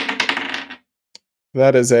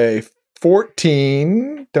 That is a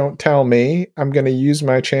 14. Don't tell me. I'm going to use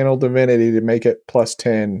my channel divinity to make it plus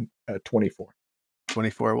 10, 24.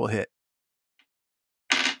 24 will hit.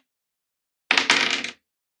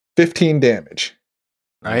 15 damage.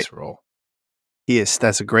 Nice roll.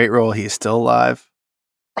 That's a great roll. He is still alive.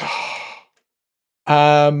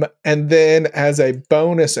 And then as a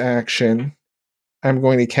bonus action, I'm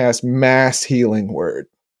going to cast Mass Healing Word.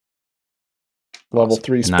 Level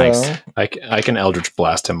 3 spell. Nice. I can Eldritch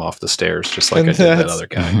Blast him off the stairs, just like And I did that that's- other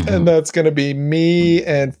guy. And that's going to be me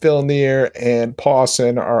and Phil Neer and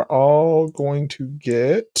Pawson are all going to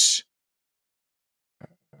get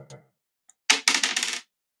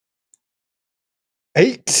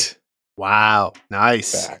 8 Wow.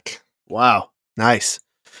 Nice. back. Wow. Nice.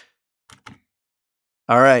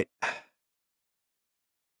 All right.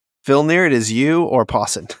 Vilnir, it is you or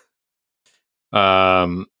Pawson.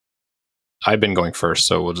 I've been going first,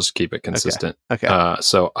 so we'll just keep it consistent. Okay.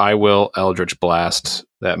 So I will Eldritch Blast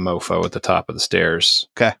that mofo at the top of the stairs.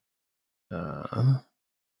 Okay.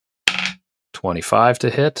 25 to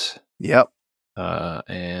hit. Yep.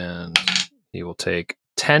 And he will take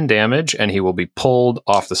 10 damage, and he will be pulled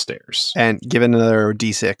off the stairs. And give it another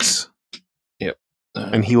d6.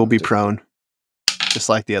 And he will be prone, just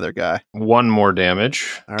like the other guy. 1 more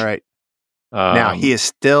damage. All right. Now, he is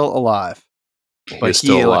still alive. he But is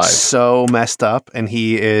still he alive. looks so messed up, and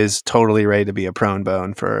he is totally ready to be a prone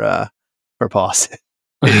bone for Pawson.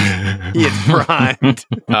 He is primed.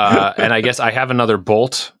 And I guess I have another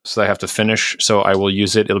bolt, so I have to finish. So I will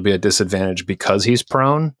use it. It'll be a disadvantage because he's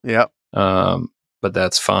prone. Yep. But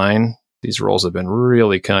that's fine. These rolls have been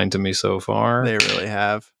really kind to me so far. They really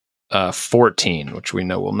have. 14, which we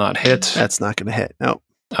know will not hit. That's not going to hit. Nope.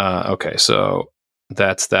 Okay, so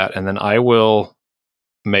that's that. And then I will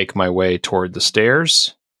make my way toward the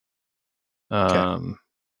stairs.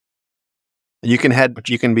 You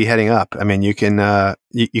can be heading up. I mean, you can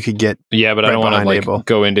you could get. Yeah, but I Right don't want to behind like Abel.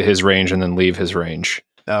 go into his range and then leave his range.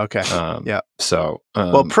 Okay. Yeah. So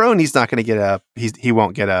Well, prone, he's not going to get he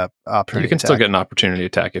won't get a opportunity. you can still attack. get an opportunity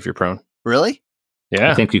attack if you're prone. Really? Yeah.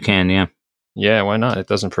 I think you can, yeah. Yeah, why not? It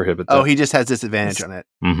doesn't prohibit that. Oh, he just has disadvantage on it.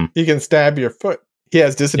 Hmm. You can stab your foot. He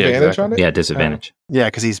has disadvantage exactly. on it? Yeah, disadvantage. Yeah,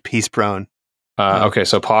 because he's prone. Okay,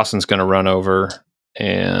 so Pawson's going to run over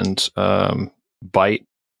and bite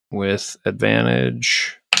with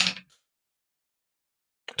advantage.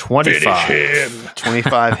 25. Finish him.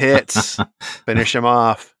 25 hits. Finish him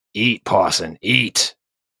off. Eat, Pawson, eat.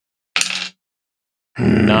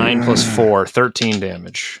 9 plus 4, 13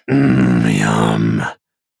 damage. Yum.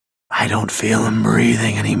 I don't feel him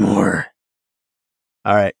breathing anymore.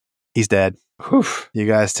 All right. He's dead. Whew. You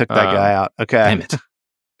guys took that guy out. Okay. Damn it.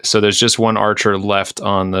 So there's just one archer left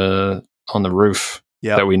on the roof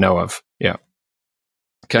Yep. that we know of. Yeah.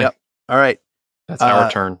 Okay. Yep. All right. That's our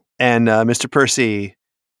turn. And Mr. Percy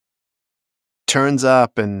turns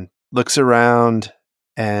up and looks around,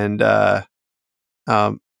 and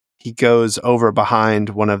he goes over behind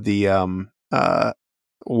one of the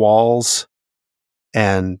walls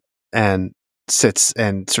and sits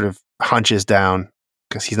and sort of hunches down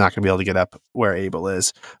because he's not going to be able to get up where Abel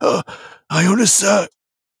is. Ionis,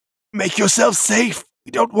 make yourself safe.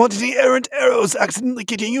 We don't want any errant arrows accidentally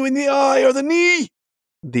getting you in the eye or the knee.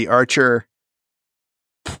 The archer,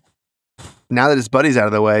 now that his buddy's out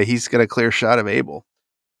of the way, he's got a clear shot of Abel,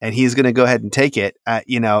 and he's going to go ahead and take it.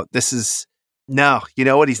 You know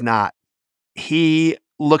what? He's not. He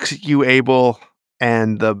looks at you, Abel,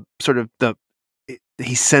 and the sort of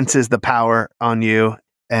he senses the power on you,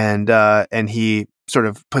 and he sort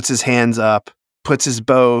of puts his hands up, puts his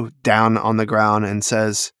bow down on the ground, and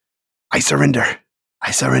says, "I surrender.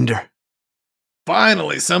 I surrender."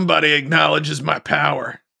 Finally, somebody acknowledges my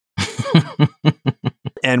power.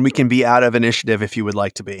 And we can be out of initiative if you would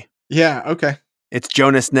like to be. Yeah, okay. It's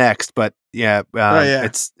Jonas next, but yeah, yeah.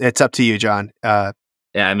 it's up to you, John. Yeah,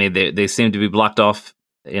 I mean, they seem to be blocked off.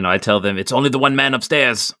 I tell them it's only the one man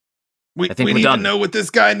upstairs. We I think we're need done. to know what this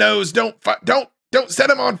guy knows. Don't set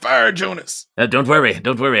him on fire, Jonas. Don't worry.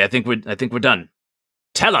 I think we're done.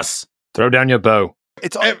 Tell us. Throw down your bow.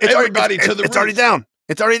 It's Everybody to the It's already roof. down.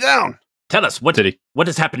 It's already down. Tell us what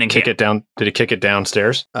is happening Kick here. it down. Did he kick it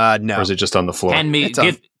downstairs? No. Or is it just on the floor? Hand me,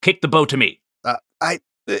 kick the bow to me.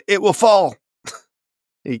 It will fall.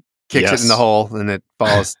 He kicks it in the Yes. hole, and it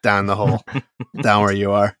falls down the hole, down where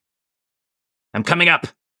you are. I'm coming up.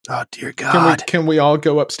 Oh dear God! Can we all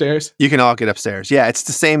go upstairs? You can all get upstairs. Yeah, it's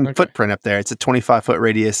the same Okay. footprint up there. It's a 25-foot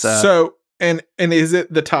radius. So and is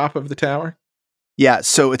it the top of the tower? Yeah,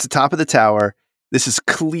 so it's the top of the tower. This is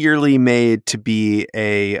clearly made to be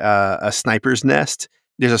a sniper's nest.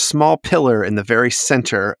 There's a small pillar in the very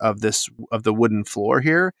center of the wooden floor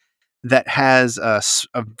here that has a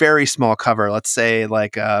very small cover. Let's say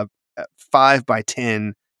like a 5 by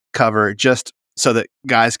 10 cover, just so that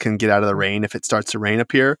guys can get out of the rain if it starts to rain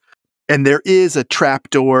up here. And there is a trap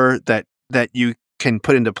door that you can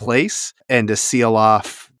put into place and to seal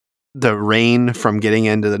off the rain from getting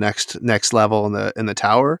into the next level in the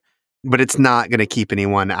tower. But it's not going to keep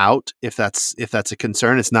anyone out if that's a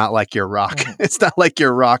concern. It's not like your rock. Mhm. It's not like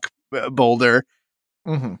your rock boulder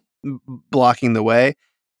Mm-hmm. blocking the way.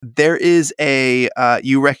 There is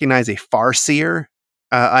you recognize a Farseer,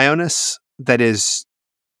 Ionis, that is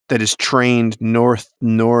trained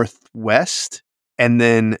northwest, and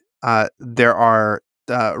then there are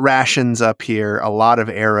rations up here, a lot of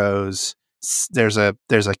arrows. There's a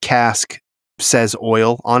cask, says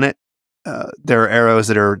oil on it. There are arrows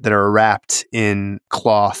that are wrapped in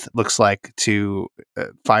cloth, looks like to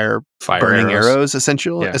fire burning arrows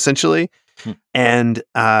essentially. Hmm. And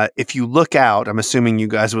if you look out, I'm assuming you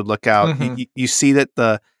guys would look out, Mhm. you see that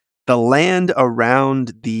the land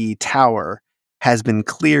around the tower has been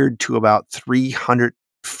cleared to about 300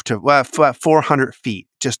 to 400 feet,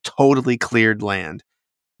 just totally cleared land.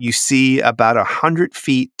 You see about 100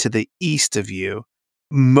 feet to the east of you,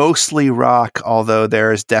 mostly rock, although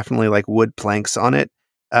there is definitely like wood planks on it,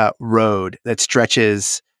 road that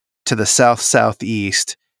stretches to the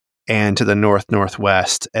southeast and to the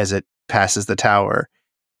northwest as it passes the tower.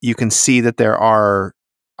 You can see that there are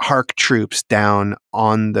Hark troops down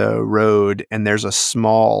on the road, and there's a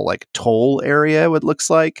small like toll area, what it looks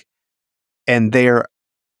like, and they're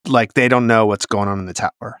like, they don't know what's going on in the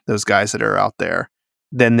tower, those guys that are out there.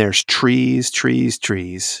 Then there's trees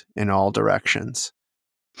in all directions.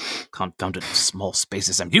 Confounded small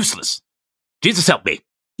spaces. I'm useless. Jesus help me.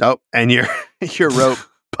 Oh, and your rope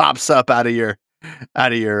pops up out of your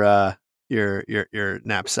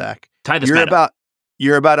knapsack. Tie this man up.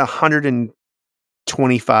 You're about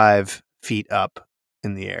 125 feet up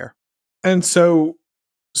in the air. And so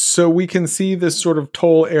we can see this sort of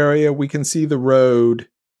toll area. We can see the road.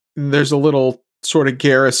 There's a little sort of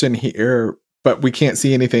garrison here, but we can't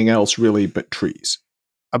see anything else really but trees.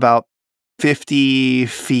 About 50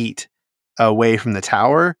 feet away from the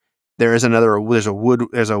tower, there's a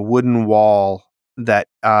wooden wall that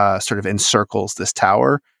sort of encircles this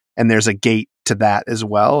tower, and there's a gate to that as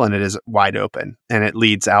well, and it is wide open, and it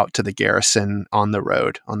leads out to the garrison on the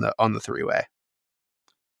road on the three-way.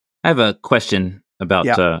 I have a question about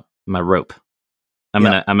my rope. I'm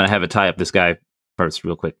gonna have it tie up this guy first,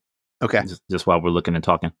 real quick. Okay. Just while we're looking and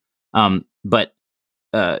talking. But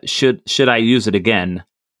should I use it again?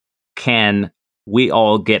 Can we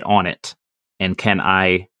all get on it, and can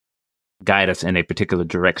I guide us in a particular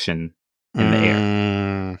direction in the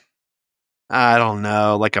air? I don't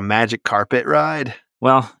know, like a magic carpet ride.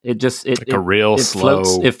 Well, it a real slow.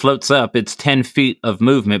 It floats up. It's 10 feet of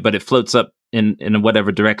movement, but it floats up in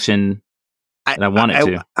whatever direction that I want it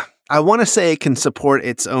to. I want to say it can support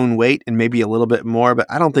its own weight and maybe a little bit more, but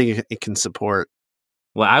I don't think it can support.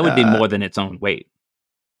 Well, I would be more than its own weight.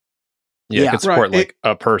 Yeah, it Yeah. could support Right. like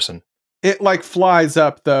a person. It like flies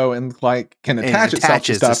up though and like can And attach itself to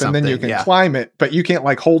attaches to stuff, and then you something, can yeah. climb it, but you can't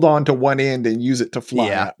like hold on to one end and use it to fly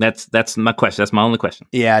Yeah. up. That's my question. That's my only question.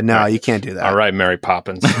 Yeah, no, Right. you can't do that. All right, Mary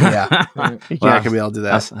Poppins. Yeah. You're Well, not going to be able to do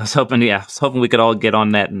I that. was hoping we could all get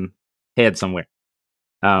on that and head somewhere.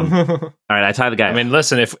 All right, I tie the guy. I mean,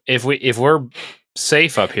 listen, if we're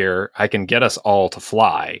safe up here, I can get us all to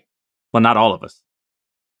fly. well, not all of us.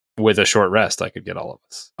 with a short rest, I could get all of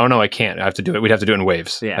us. Oh no, I can't. I have to do it. We'd have to do it in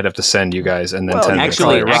waves. Yeah. I'd have to send you guys and then Well, 10 you minutes could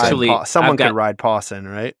actually- probably later. ride actually, someone I've got- could ride Pawson,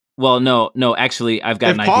 right? Well, no. Actually, I've got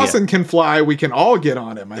If an idea. Pawson can fly, we can all get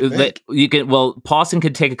on him. I think. You can. Well, Pawson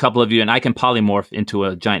can take a couple of you, and I can polymorph into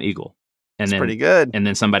a giant eagle, and It's then pretty good. and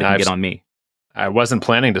then somebody can I've get s- on me. I wasn't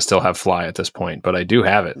planning to still have fly at this point, but I do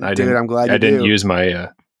have it. Dude, I'm glad you I didn't do. use my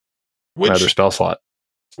my other Which spell slot.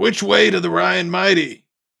 which way to the Ryan Mighty?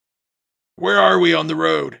 Where are we on the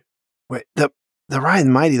road? Wait, the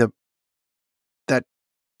Ryan Mighty, that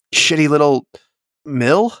shitty little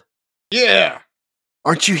mill? Yeah.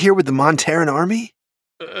 Aren't you here with the Monteran army?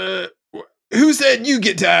 Who said you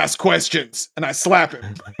get to ask questions? And I slap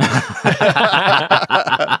him.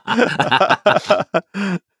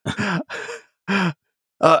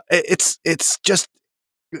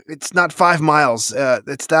 It's not 5 miles.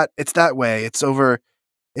 It's that way. It's over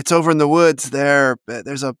in the woods there.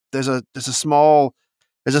 There's a small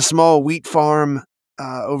wheat farm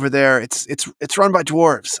over there. It's run by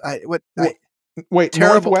dwarves. Wait,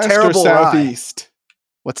 terrible- northwest terrible or rye. southeast?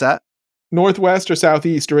 What's that? Northwest or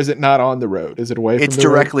southeast, or is it not on the road? Is it away from It's the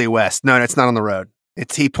road? directly west. No, it's not on the road.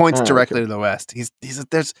 He points Oh, directly okay. to the west.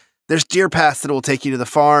 There's deer paths that will take you to the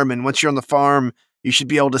farm, and once you're on the farm, you should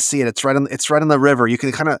be able to see it. It's right on the river. You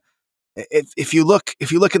can kind of if you look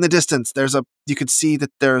in the distance, you could see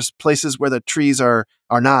that there's places where the trees are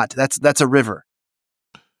not. That's a river.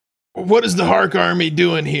 What is the Hark army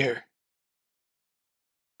doing here?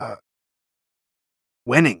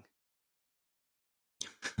 Winning.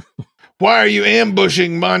 Why are you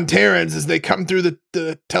ambushing Monterans as they come through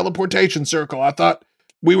the teleportation circle? I thought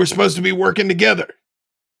we were supposed to be working together.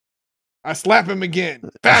 I slap him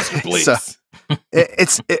again. Faster, please. So-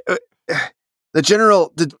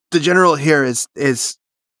 The general here is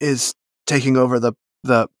taking over the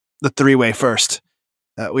three-way first.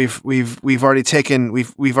 We've already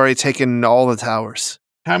taken all the towers.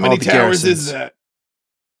 How many all the towers is garrisons.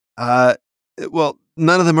 that? Well,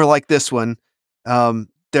 none of them are like this one.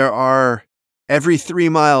 There are every 3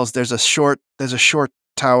 miles. There's a short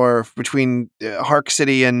tower between Hark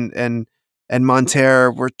City and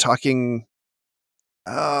Monterre. We're talking.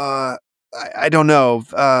 I don't know.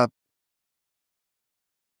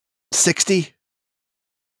 60.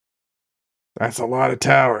 That's a lot of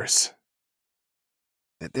towers.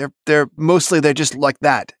 They're mostly just like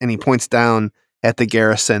that. And he points down at the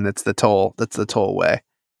garrison. That's the toll way.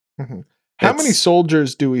 How many It's-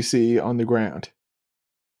 soldiers do we see on the ground?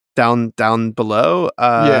 Down below?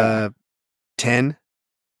 Yeah. 10.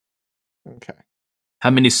 Okay. How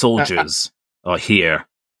many soldiers are here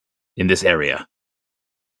in this area?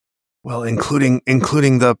 Well, including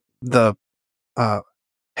the Herr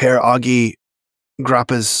Augie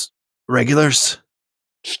Grappa's regulars.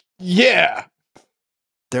 Yeah.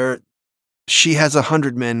 She has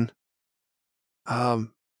 100 men.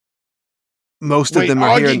 Most Wait, of them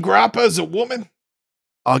are Augie here. Grappa is a woman?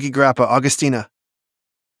 Augie Grappa, Augustina.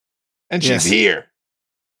 And Yes. she's here.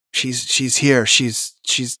 She's here.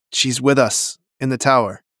 She's with us in the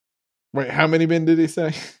tower. Wait, how many men did he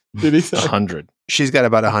say? Did he say? 100. She's got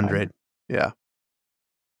about 100. Yeah.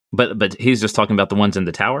 But he's just talking about the ones in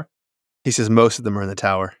the tower. He says most of them are in the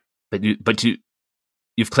tower. But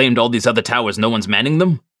you've claimed all these other towers. No one's manning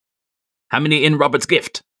them. How many in Robert's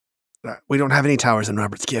Gift? We don't have any towers in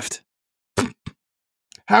Robert's Gift.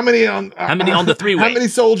 How many on the three-way? How many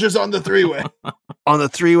soldiers on the three-way? On the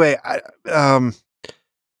three-way, I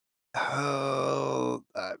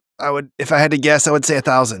would, if I had to guess, I would say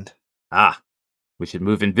 1,000. We should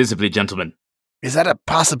move invisibly, gentlemen. Is that a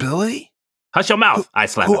possibility? Hush your mouth. I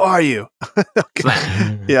slap Who him. are you?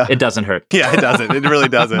 Slap. Yeah. It doesn't hurt. Yeah, it doesn't. It really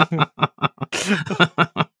doesn't.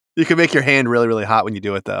 You can make your hand really, really hot when you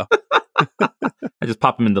do it, though. I just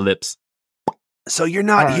pop him in the lips. So you're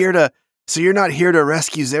not All right. here to. So you're not here to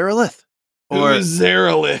rescue Zarelith, Who is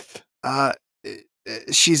Zarelith?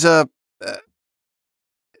 she's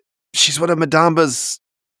she's one of Madamba's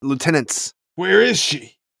lieutenants Where is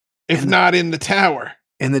she? If not in the tower.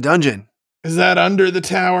 in the dungeon. Is that under the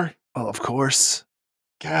tower? Well, of course.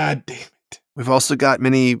 God damn it. We've also got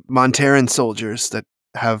many Monteran soldiers that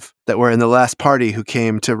were in the last party who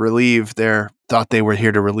came to thought they were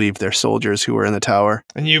here to relieve their soldiers who were in the tower.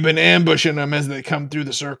 And you've been ambushing them as they come through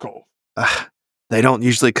the circle. They don't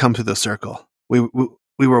usually come through the circle. We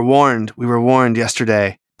were warned. We were warned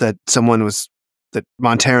yesterday that that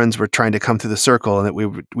Monterans were trying to come through the circle, and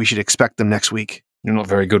that we should expect them next week. You're not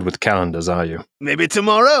very good with calendars, are you? Maybe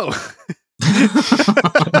tomorrow.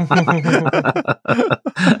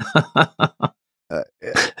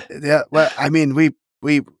 Yeah. Well, I mean, we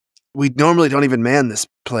normally don't even man this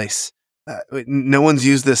place. No one's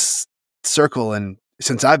used this circle in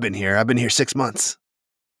since I've been here. I've been here 6 months.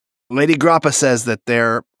 Lady Grappa says that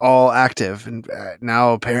they're all active, and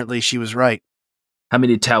now apparently she was right. How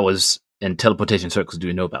many towers and teleportation circles do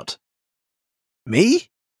you know about? Me?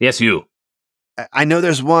 Yes, you. I know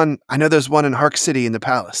there's one. I know there's one in Hark City in the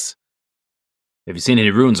palace. Have you seen any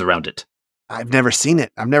runes around it? I've never seen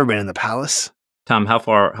it. I've never been in the palace. Tom, how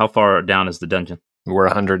far down is the dungeon? We're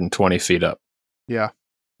 120 feet up. Yeah.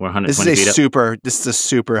 We're 120 This feet up. is a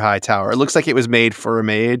super high tower. It looks like it was made for a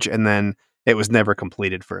mage, and then it was never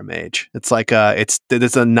completed for a mage. It's like this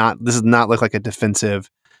does not look like a defensive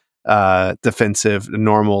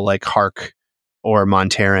normal like Hark or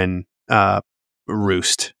Monteran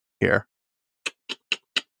roost here.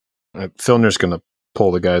 Filner's going to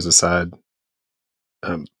pull the guys aside.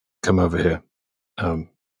 Come over here.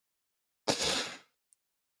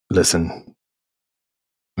 Listen,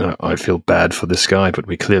 I feel bad for this guy, but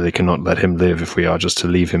we clearly cannot let him live if we are just to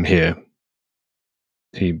leave him here.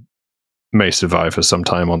 He may survive for some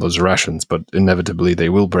time on those rations, but inevitably they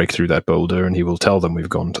will break through that boulder, and he will tell them we've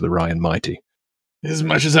gone to the Ryan Mighty. As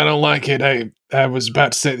much as I don't like it, I was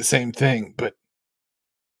about to say the same thing, but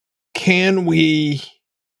can we...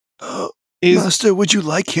 Master, would you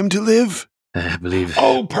like him to live? I believe...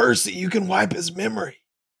 Oh, Percy, you can wipe his memory.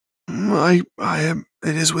 I am...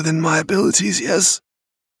 It is within my abilities, yes.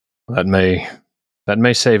 That may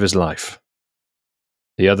save his life.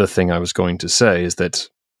 The other thing I was going to say is that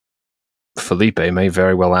Felipe may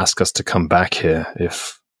very well ask us to come back here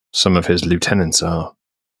if some of his lieutenants are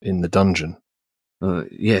in the dungeon.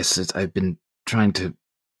 Yes, I've been trying to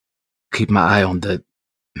keep my eye on the...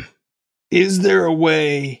 Is there a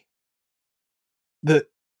way that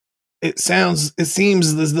it seems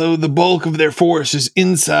as though the bulk of their force is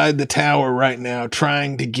inside the tower right now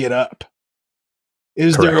trying to get up?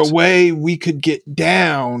 Is Correct. there a way we could get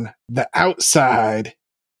down the outside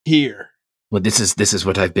here? Well, this is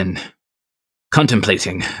what I've been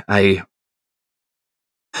contemplating.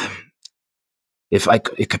 If I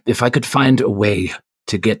could find a way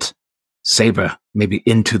to get Saber maybe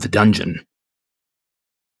into the dungeon,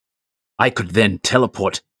 I could then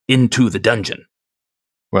teleport into the dungeon.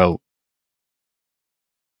 Well,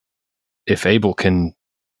 if Abel can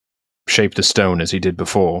shape the stone as he did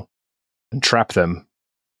before and trap them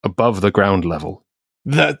above the ground level.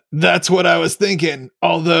 That's what I was thinking,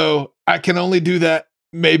 although I can only do that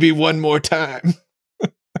maybe one more time.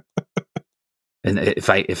 And if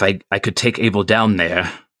I could take Abel down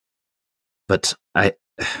there, but I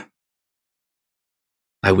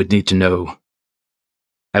would need to know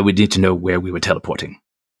where we were teleporting.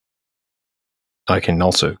 I can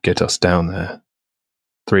also get us down there.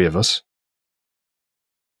 3 of us.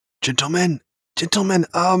 Gentlemen,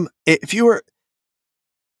 if you were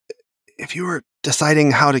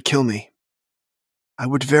deciding how to kill me, I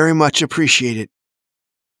would very much appreciate it.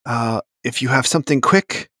 If you have something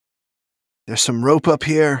quick, there's some rope up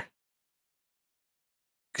here.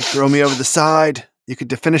 You could throw me over the side. You could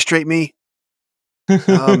defenestrate me.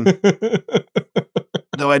 Though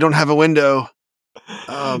I don't have a window.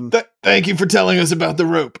 Thank you for telling us about the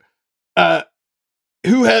rope.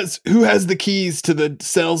 Who has the keys to the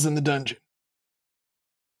cells in the dungeon?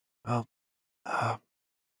 Well, I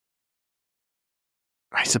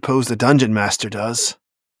suppose the dungeon master does.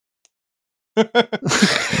 And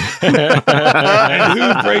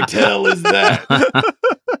who, pray tell, is that?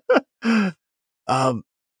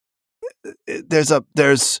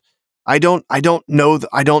 I don't know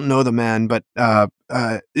the man, but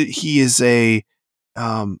he is a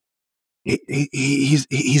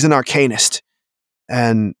he's an arcanist,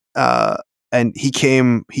 and he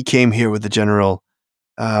came here with the general.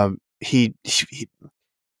 He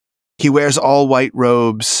wears all white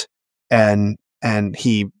robes, and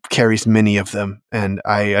he carries many of them, and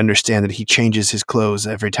I understand that he changes his clothes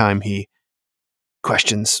every time he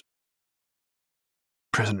questions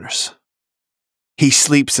prisoners. He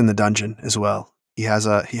sleeps in the dungeon as well. He has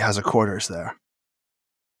a quarters there.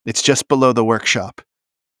 It's just below the workshop.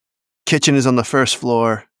 Kitchen is on the first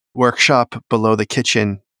floor. Workshop below the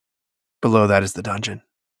kitchen. Below that is the dungeon.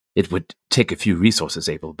 It would take a few resources,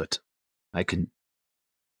 Abel, but I can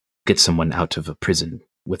get someone out of a prison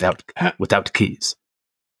without keys.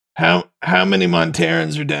 How many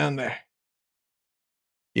Monterans are down there?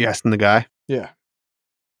 You asking the guy? Yeah.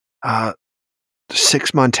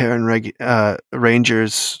 6 Monteran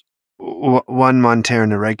Rangers, 1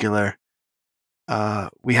 Monteran irregular.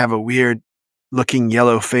 We have a weird-looking,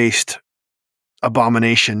 yellow-faced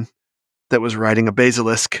abomination that was riding a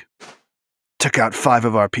basilisk. Took out 5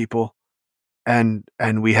 of our people, and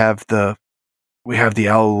we have the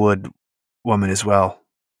Owlwood woman as well.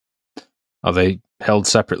 Are they held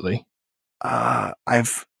separately?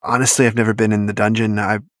 I've never been in the dungeon.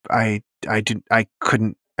 I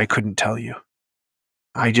couldn't tell you.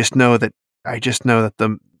 I just know that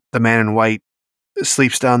the man in white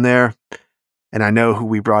sleeps down there, and I know who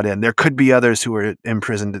we brought in. There could be others who were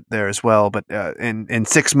imprisoned there as well, but in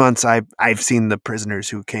 6 months, I've seen the prisoners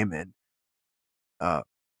who came in.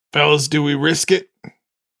 Fellas, do we risk it?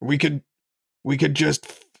 We could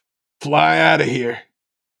just fly out of here.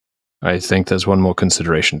 I think there's one more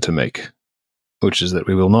consideration to make, which is that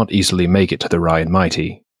we will not easily make it to the Ryan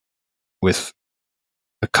Mighty with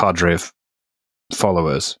a cadre of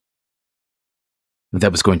followers.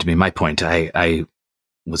 That was going to be my point. I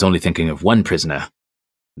was only thinking of one prisoner.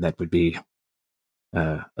 That would be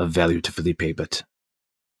of value to Felipe, but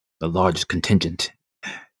a large contingent,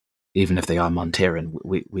 even if they are Monteran,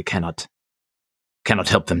 we cannot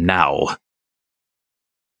help them now.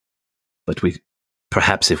 But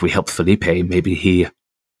perhaps if we help Felipe, maybe he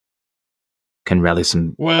can rally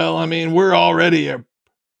some... Well, I mean, we're already a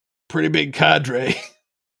pretty big cadre.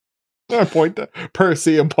 I point to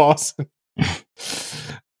Percy and Pawson. Yes,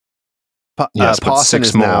 but Pawson 6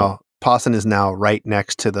 is more. Pawson is now right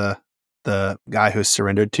next to the guy who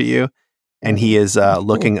surrendered to you, and he is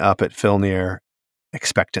looking up at Filnir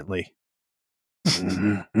expectantly.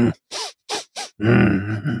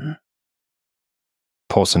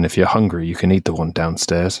 Pawson, if you're hungry, you can eat the one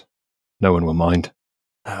downstairs. No one will mind.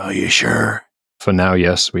 Oh, you sure? For now,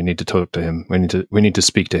 yes. We need to talk to him. We need to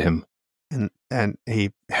speak to him. And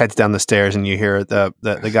he heads down the stairs, and you hear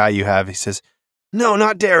the guy you have. He says, "No,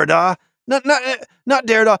 not Derrida. Not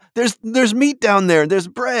Derrida. There's meat down there. There's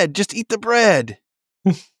bread. Just eat the bread."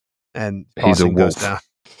 And He's a Pawson goes wolf.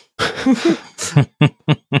 down.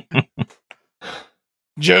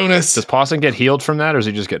 Jonas, Does Pawson get healed from that, or does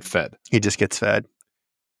he just get fed? He just gets fed.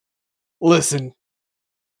 listen.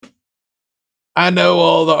 I know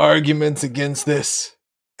all the arguments against this.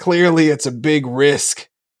 Clearly, it's a big risk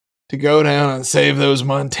to go down and save those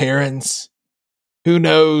Monterans. Who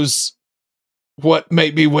knows what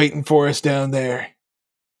may be waiting for us down there?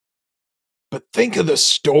 But think of the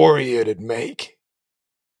story it'd make.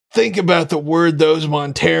 Think about the word those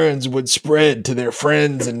Monterans would spread to their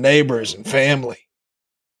friends and neighbors and family.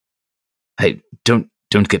 Hey, don't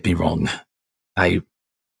get me wrong. I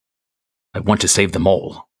want to save them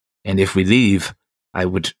all. And if we leave, I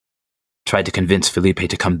would try to convince Felipe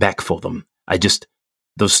to come back for them.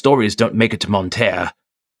 Those stories don't make it to Monterre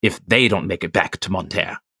if they don't make it back to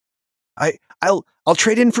Monterre. I'll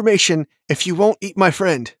trade information if you won't eat my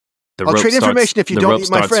friend. The I'll rope trade starts- information if you the don't rope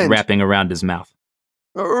eat my starts friend. wrapping around his mouth.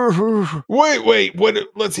 Wait,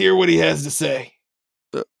 let's hear what he has to say.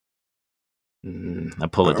 I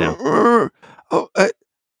pull it down.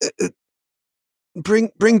 Bring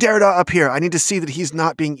Derrida up here. I need to see that he's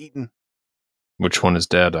not being eaten. Which one is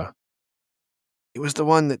Derrida? He was the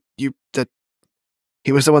one that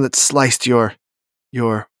sliced your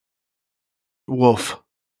wolf.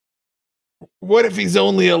 What if he's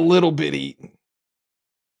only a little bit eaten?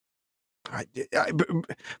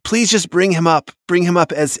 Please just bring him up. Bring him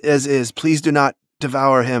up as is. Please do not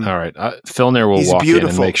devour him. All right, Filnir will He's walk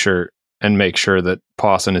beautiful. in and make sure that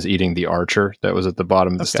Pawson is eating the archer that was at the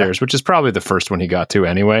bottom of the Okay. stairs, which is probably the first one he got to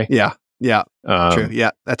anyway. Yeah, true.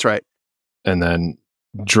 Yeah, that's right. And then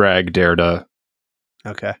drag Derrida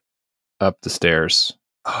Okay. up the stairs.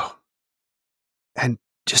 Oh, and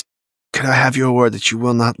just could I have your word that you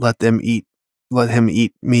will not let him eat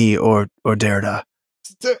me or Derrida?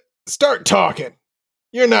 Start talking.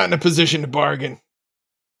 You're not in a position to bargain.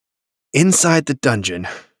 Inside the dungeon,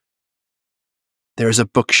 there is a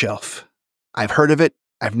bookshelf. I've heard of it.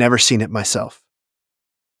 I've never seen it myself.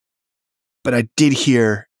 But I did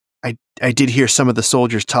hear some of the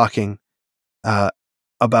soldiers talking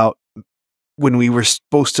about when we were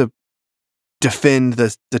supposed to defend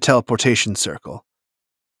the teleportation circle.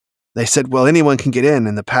 They said, well, anyone can get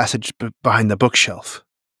in the passage behind the bookshelf.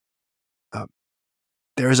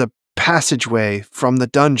 There is a passageway from the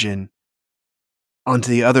dungeon onto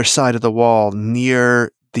the other side of the wall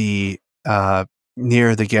near the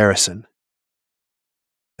garrison.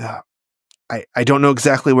 I don't know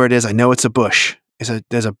exactly where it is. I know it's a bush.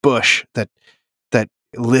 There's a bush that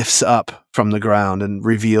lifts up from the ground and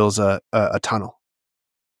reveals a tunnel.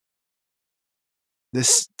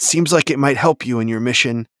 This seems like it might help you in your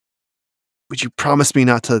mission. Would you promise me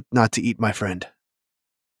not to eat my friend?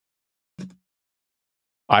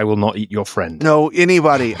 I will not eat your friend. No,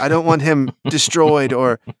 anybody. I don't want him destroyed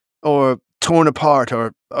or torn apart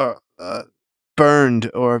or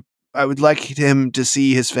burned. Or I would like him to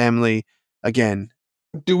see his family again.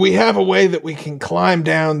 Do we have a way that we can climb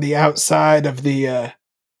down the outside of the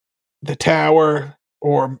tower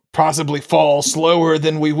or possibly fall slower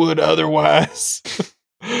than we would otherwise.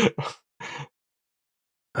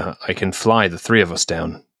 I can fly the three of us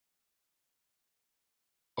down.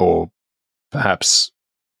 Or perhaps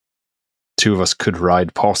two of us could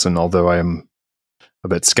ride Pawson, although I am a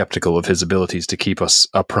bit skeptical of his abilities to keep us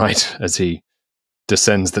upright as he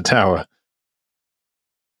descends the tower.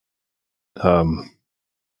 Ionis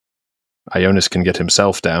can get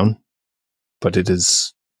himself down, but it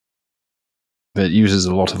uses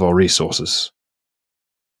a lot of our resources.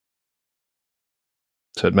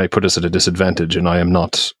 So it may put us at a disadvantage, and I am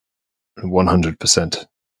not 100%.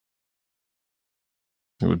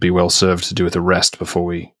 It would be well served to do with a rest before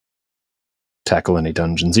we tackle any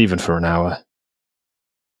dungeons, even for an hour.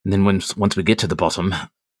 And then once we get to the bottom,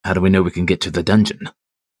 how do we know we can get to the dungeon?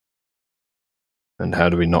 And how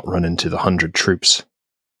do we not run into the 100 troops?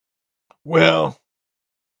 Well,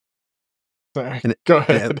 sorry. Go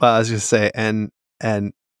ahead. Well, I was going to say, and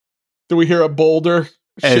do we hear a boulder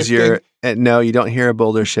as shifting? no, you don't hear a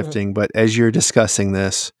boulder shifting, but as you're discussing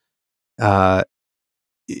this,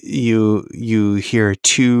 you hear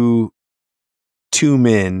two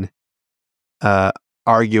men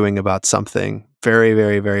arguing about something very,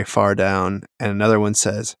 very, very far down, and another one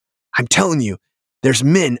says, "I'm telling you, there's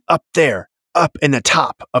men up there, up in the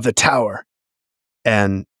top of the tower,"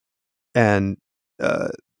 and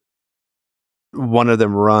one of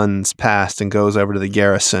them runs past and goes over to the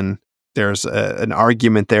garrison. There's an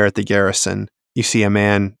argument there at the garrison. You see a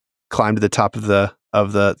man climb to the top of the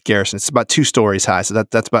garrison. It's about 2 stories high, so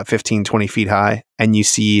that's about 15, 20 feet high. And you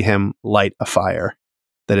see him light a fire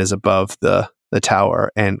that is above the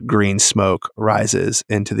tower, and green smoke rises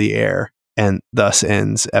into the air. And thus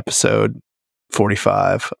ends episode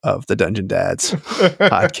 45 of the Dungeon Dads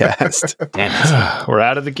podcast. Damn it. We're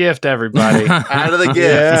out of the gift, everybody. Out of the gift.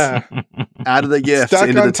 Yeah. Out of the gift. Stuck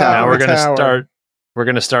Into on the top Now of tower. we're gonna tower. start. We're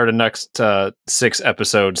gonna start a next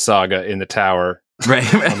 6-episode saga in the tower Right.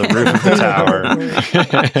 on the roof of the tower.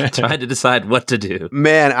 Trying to decide what to do.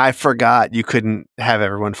 Man, I forgot you couldn't have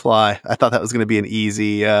everyone fly. I thought that was going to be an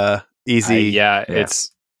easy.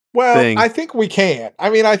 It's Well, thing. I think we can. I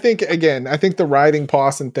mean, I think the riding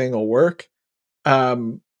Pawson thing will work. It's Or a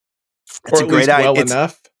at great least well idea.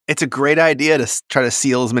 enough. It's a great idea to try to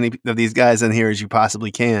seal as many of these guys in here as you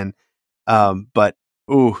possibly can. But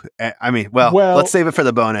let's save it for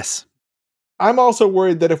the bonus. I'm also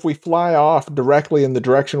worried that if we fly off directly in the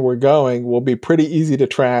direction we're going, we'll be pretty easy to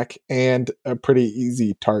track and a pretty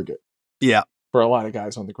easy target. Yeah. For a lot of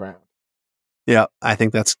guys on the ground. Yeah, I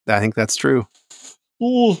think that's true.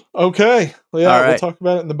 Ooh, okay. Well, yeah, All we'll right. talk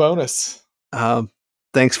about it in the bonus.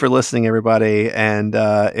 Thanks for listening, everybody. And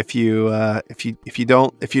if you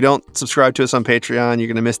don't subscribe to us on Patreon, you're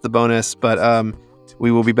gonna miss the bonus. But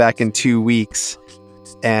we will be back in 2 weeks.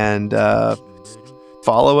 And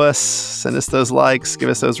follow us, send us those likes, give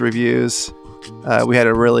us those reviews. We had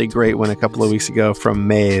a really great one a couple of weeks ago from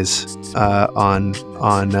Maze on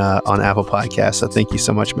Apple Podcasts. So thank you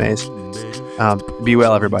so much, Maze. Be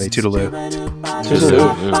well, everybody. Toodaloo.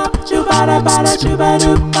 Toodaloo.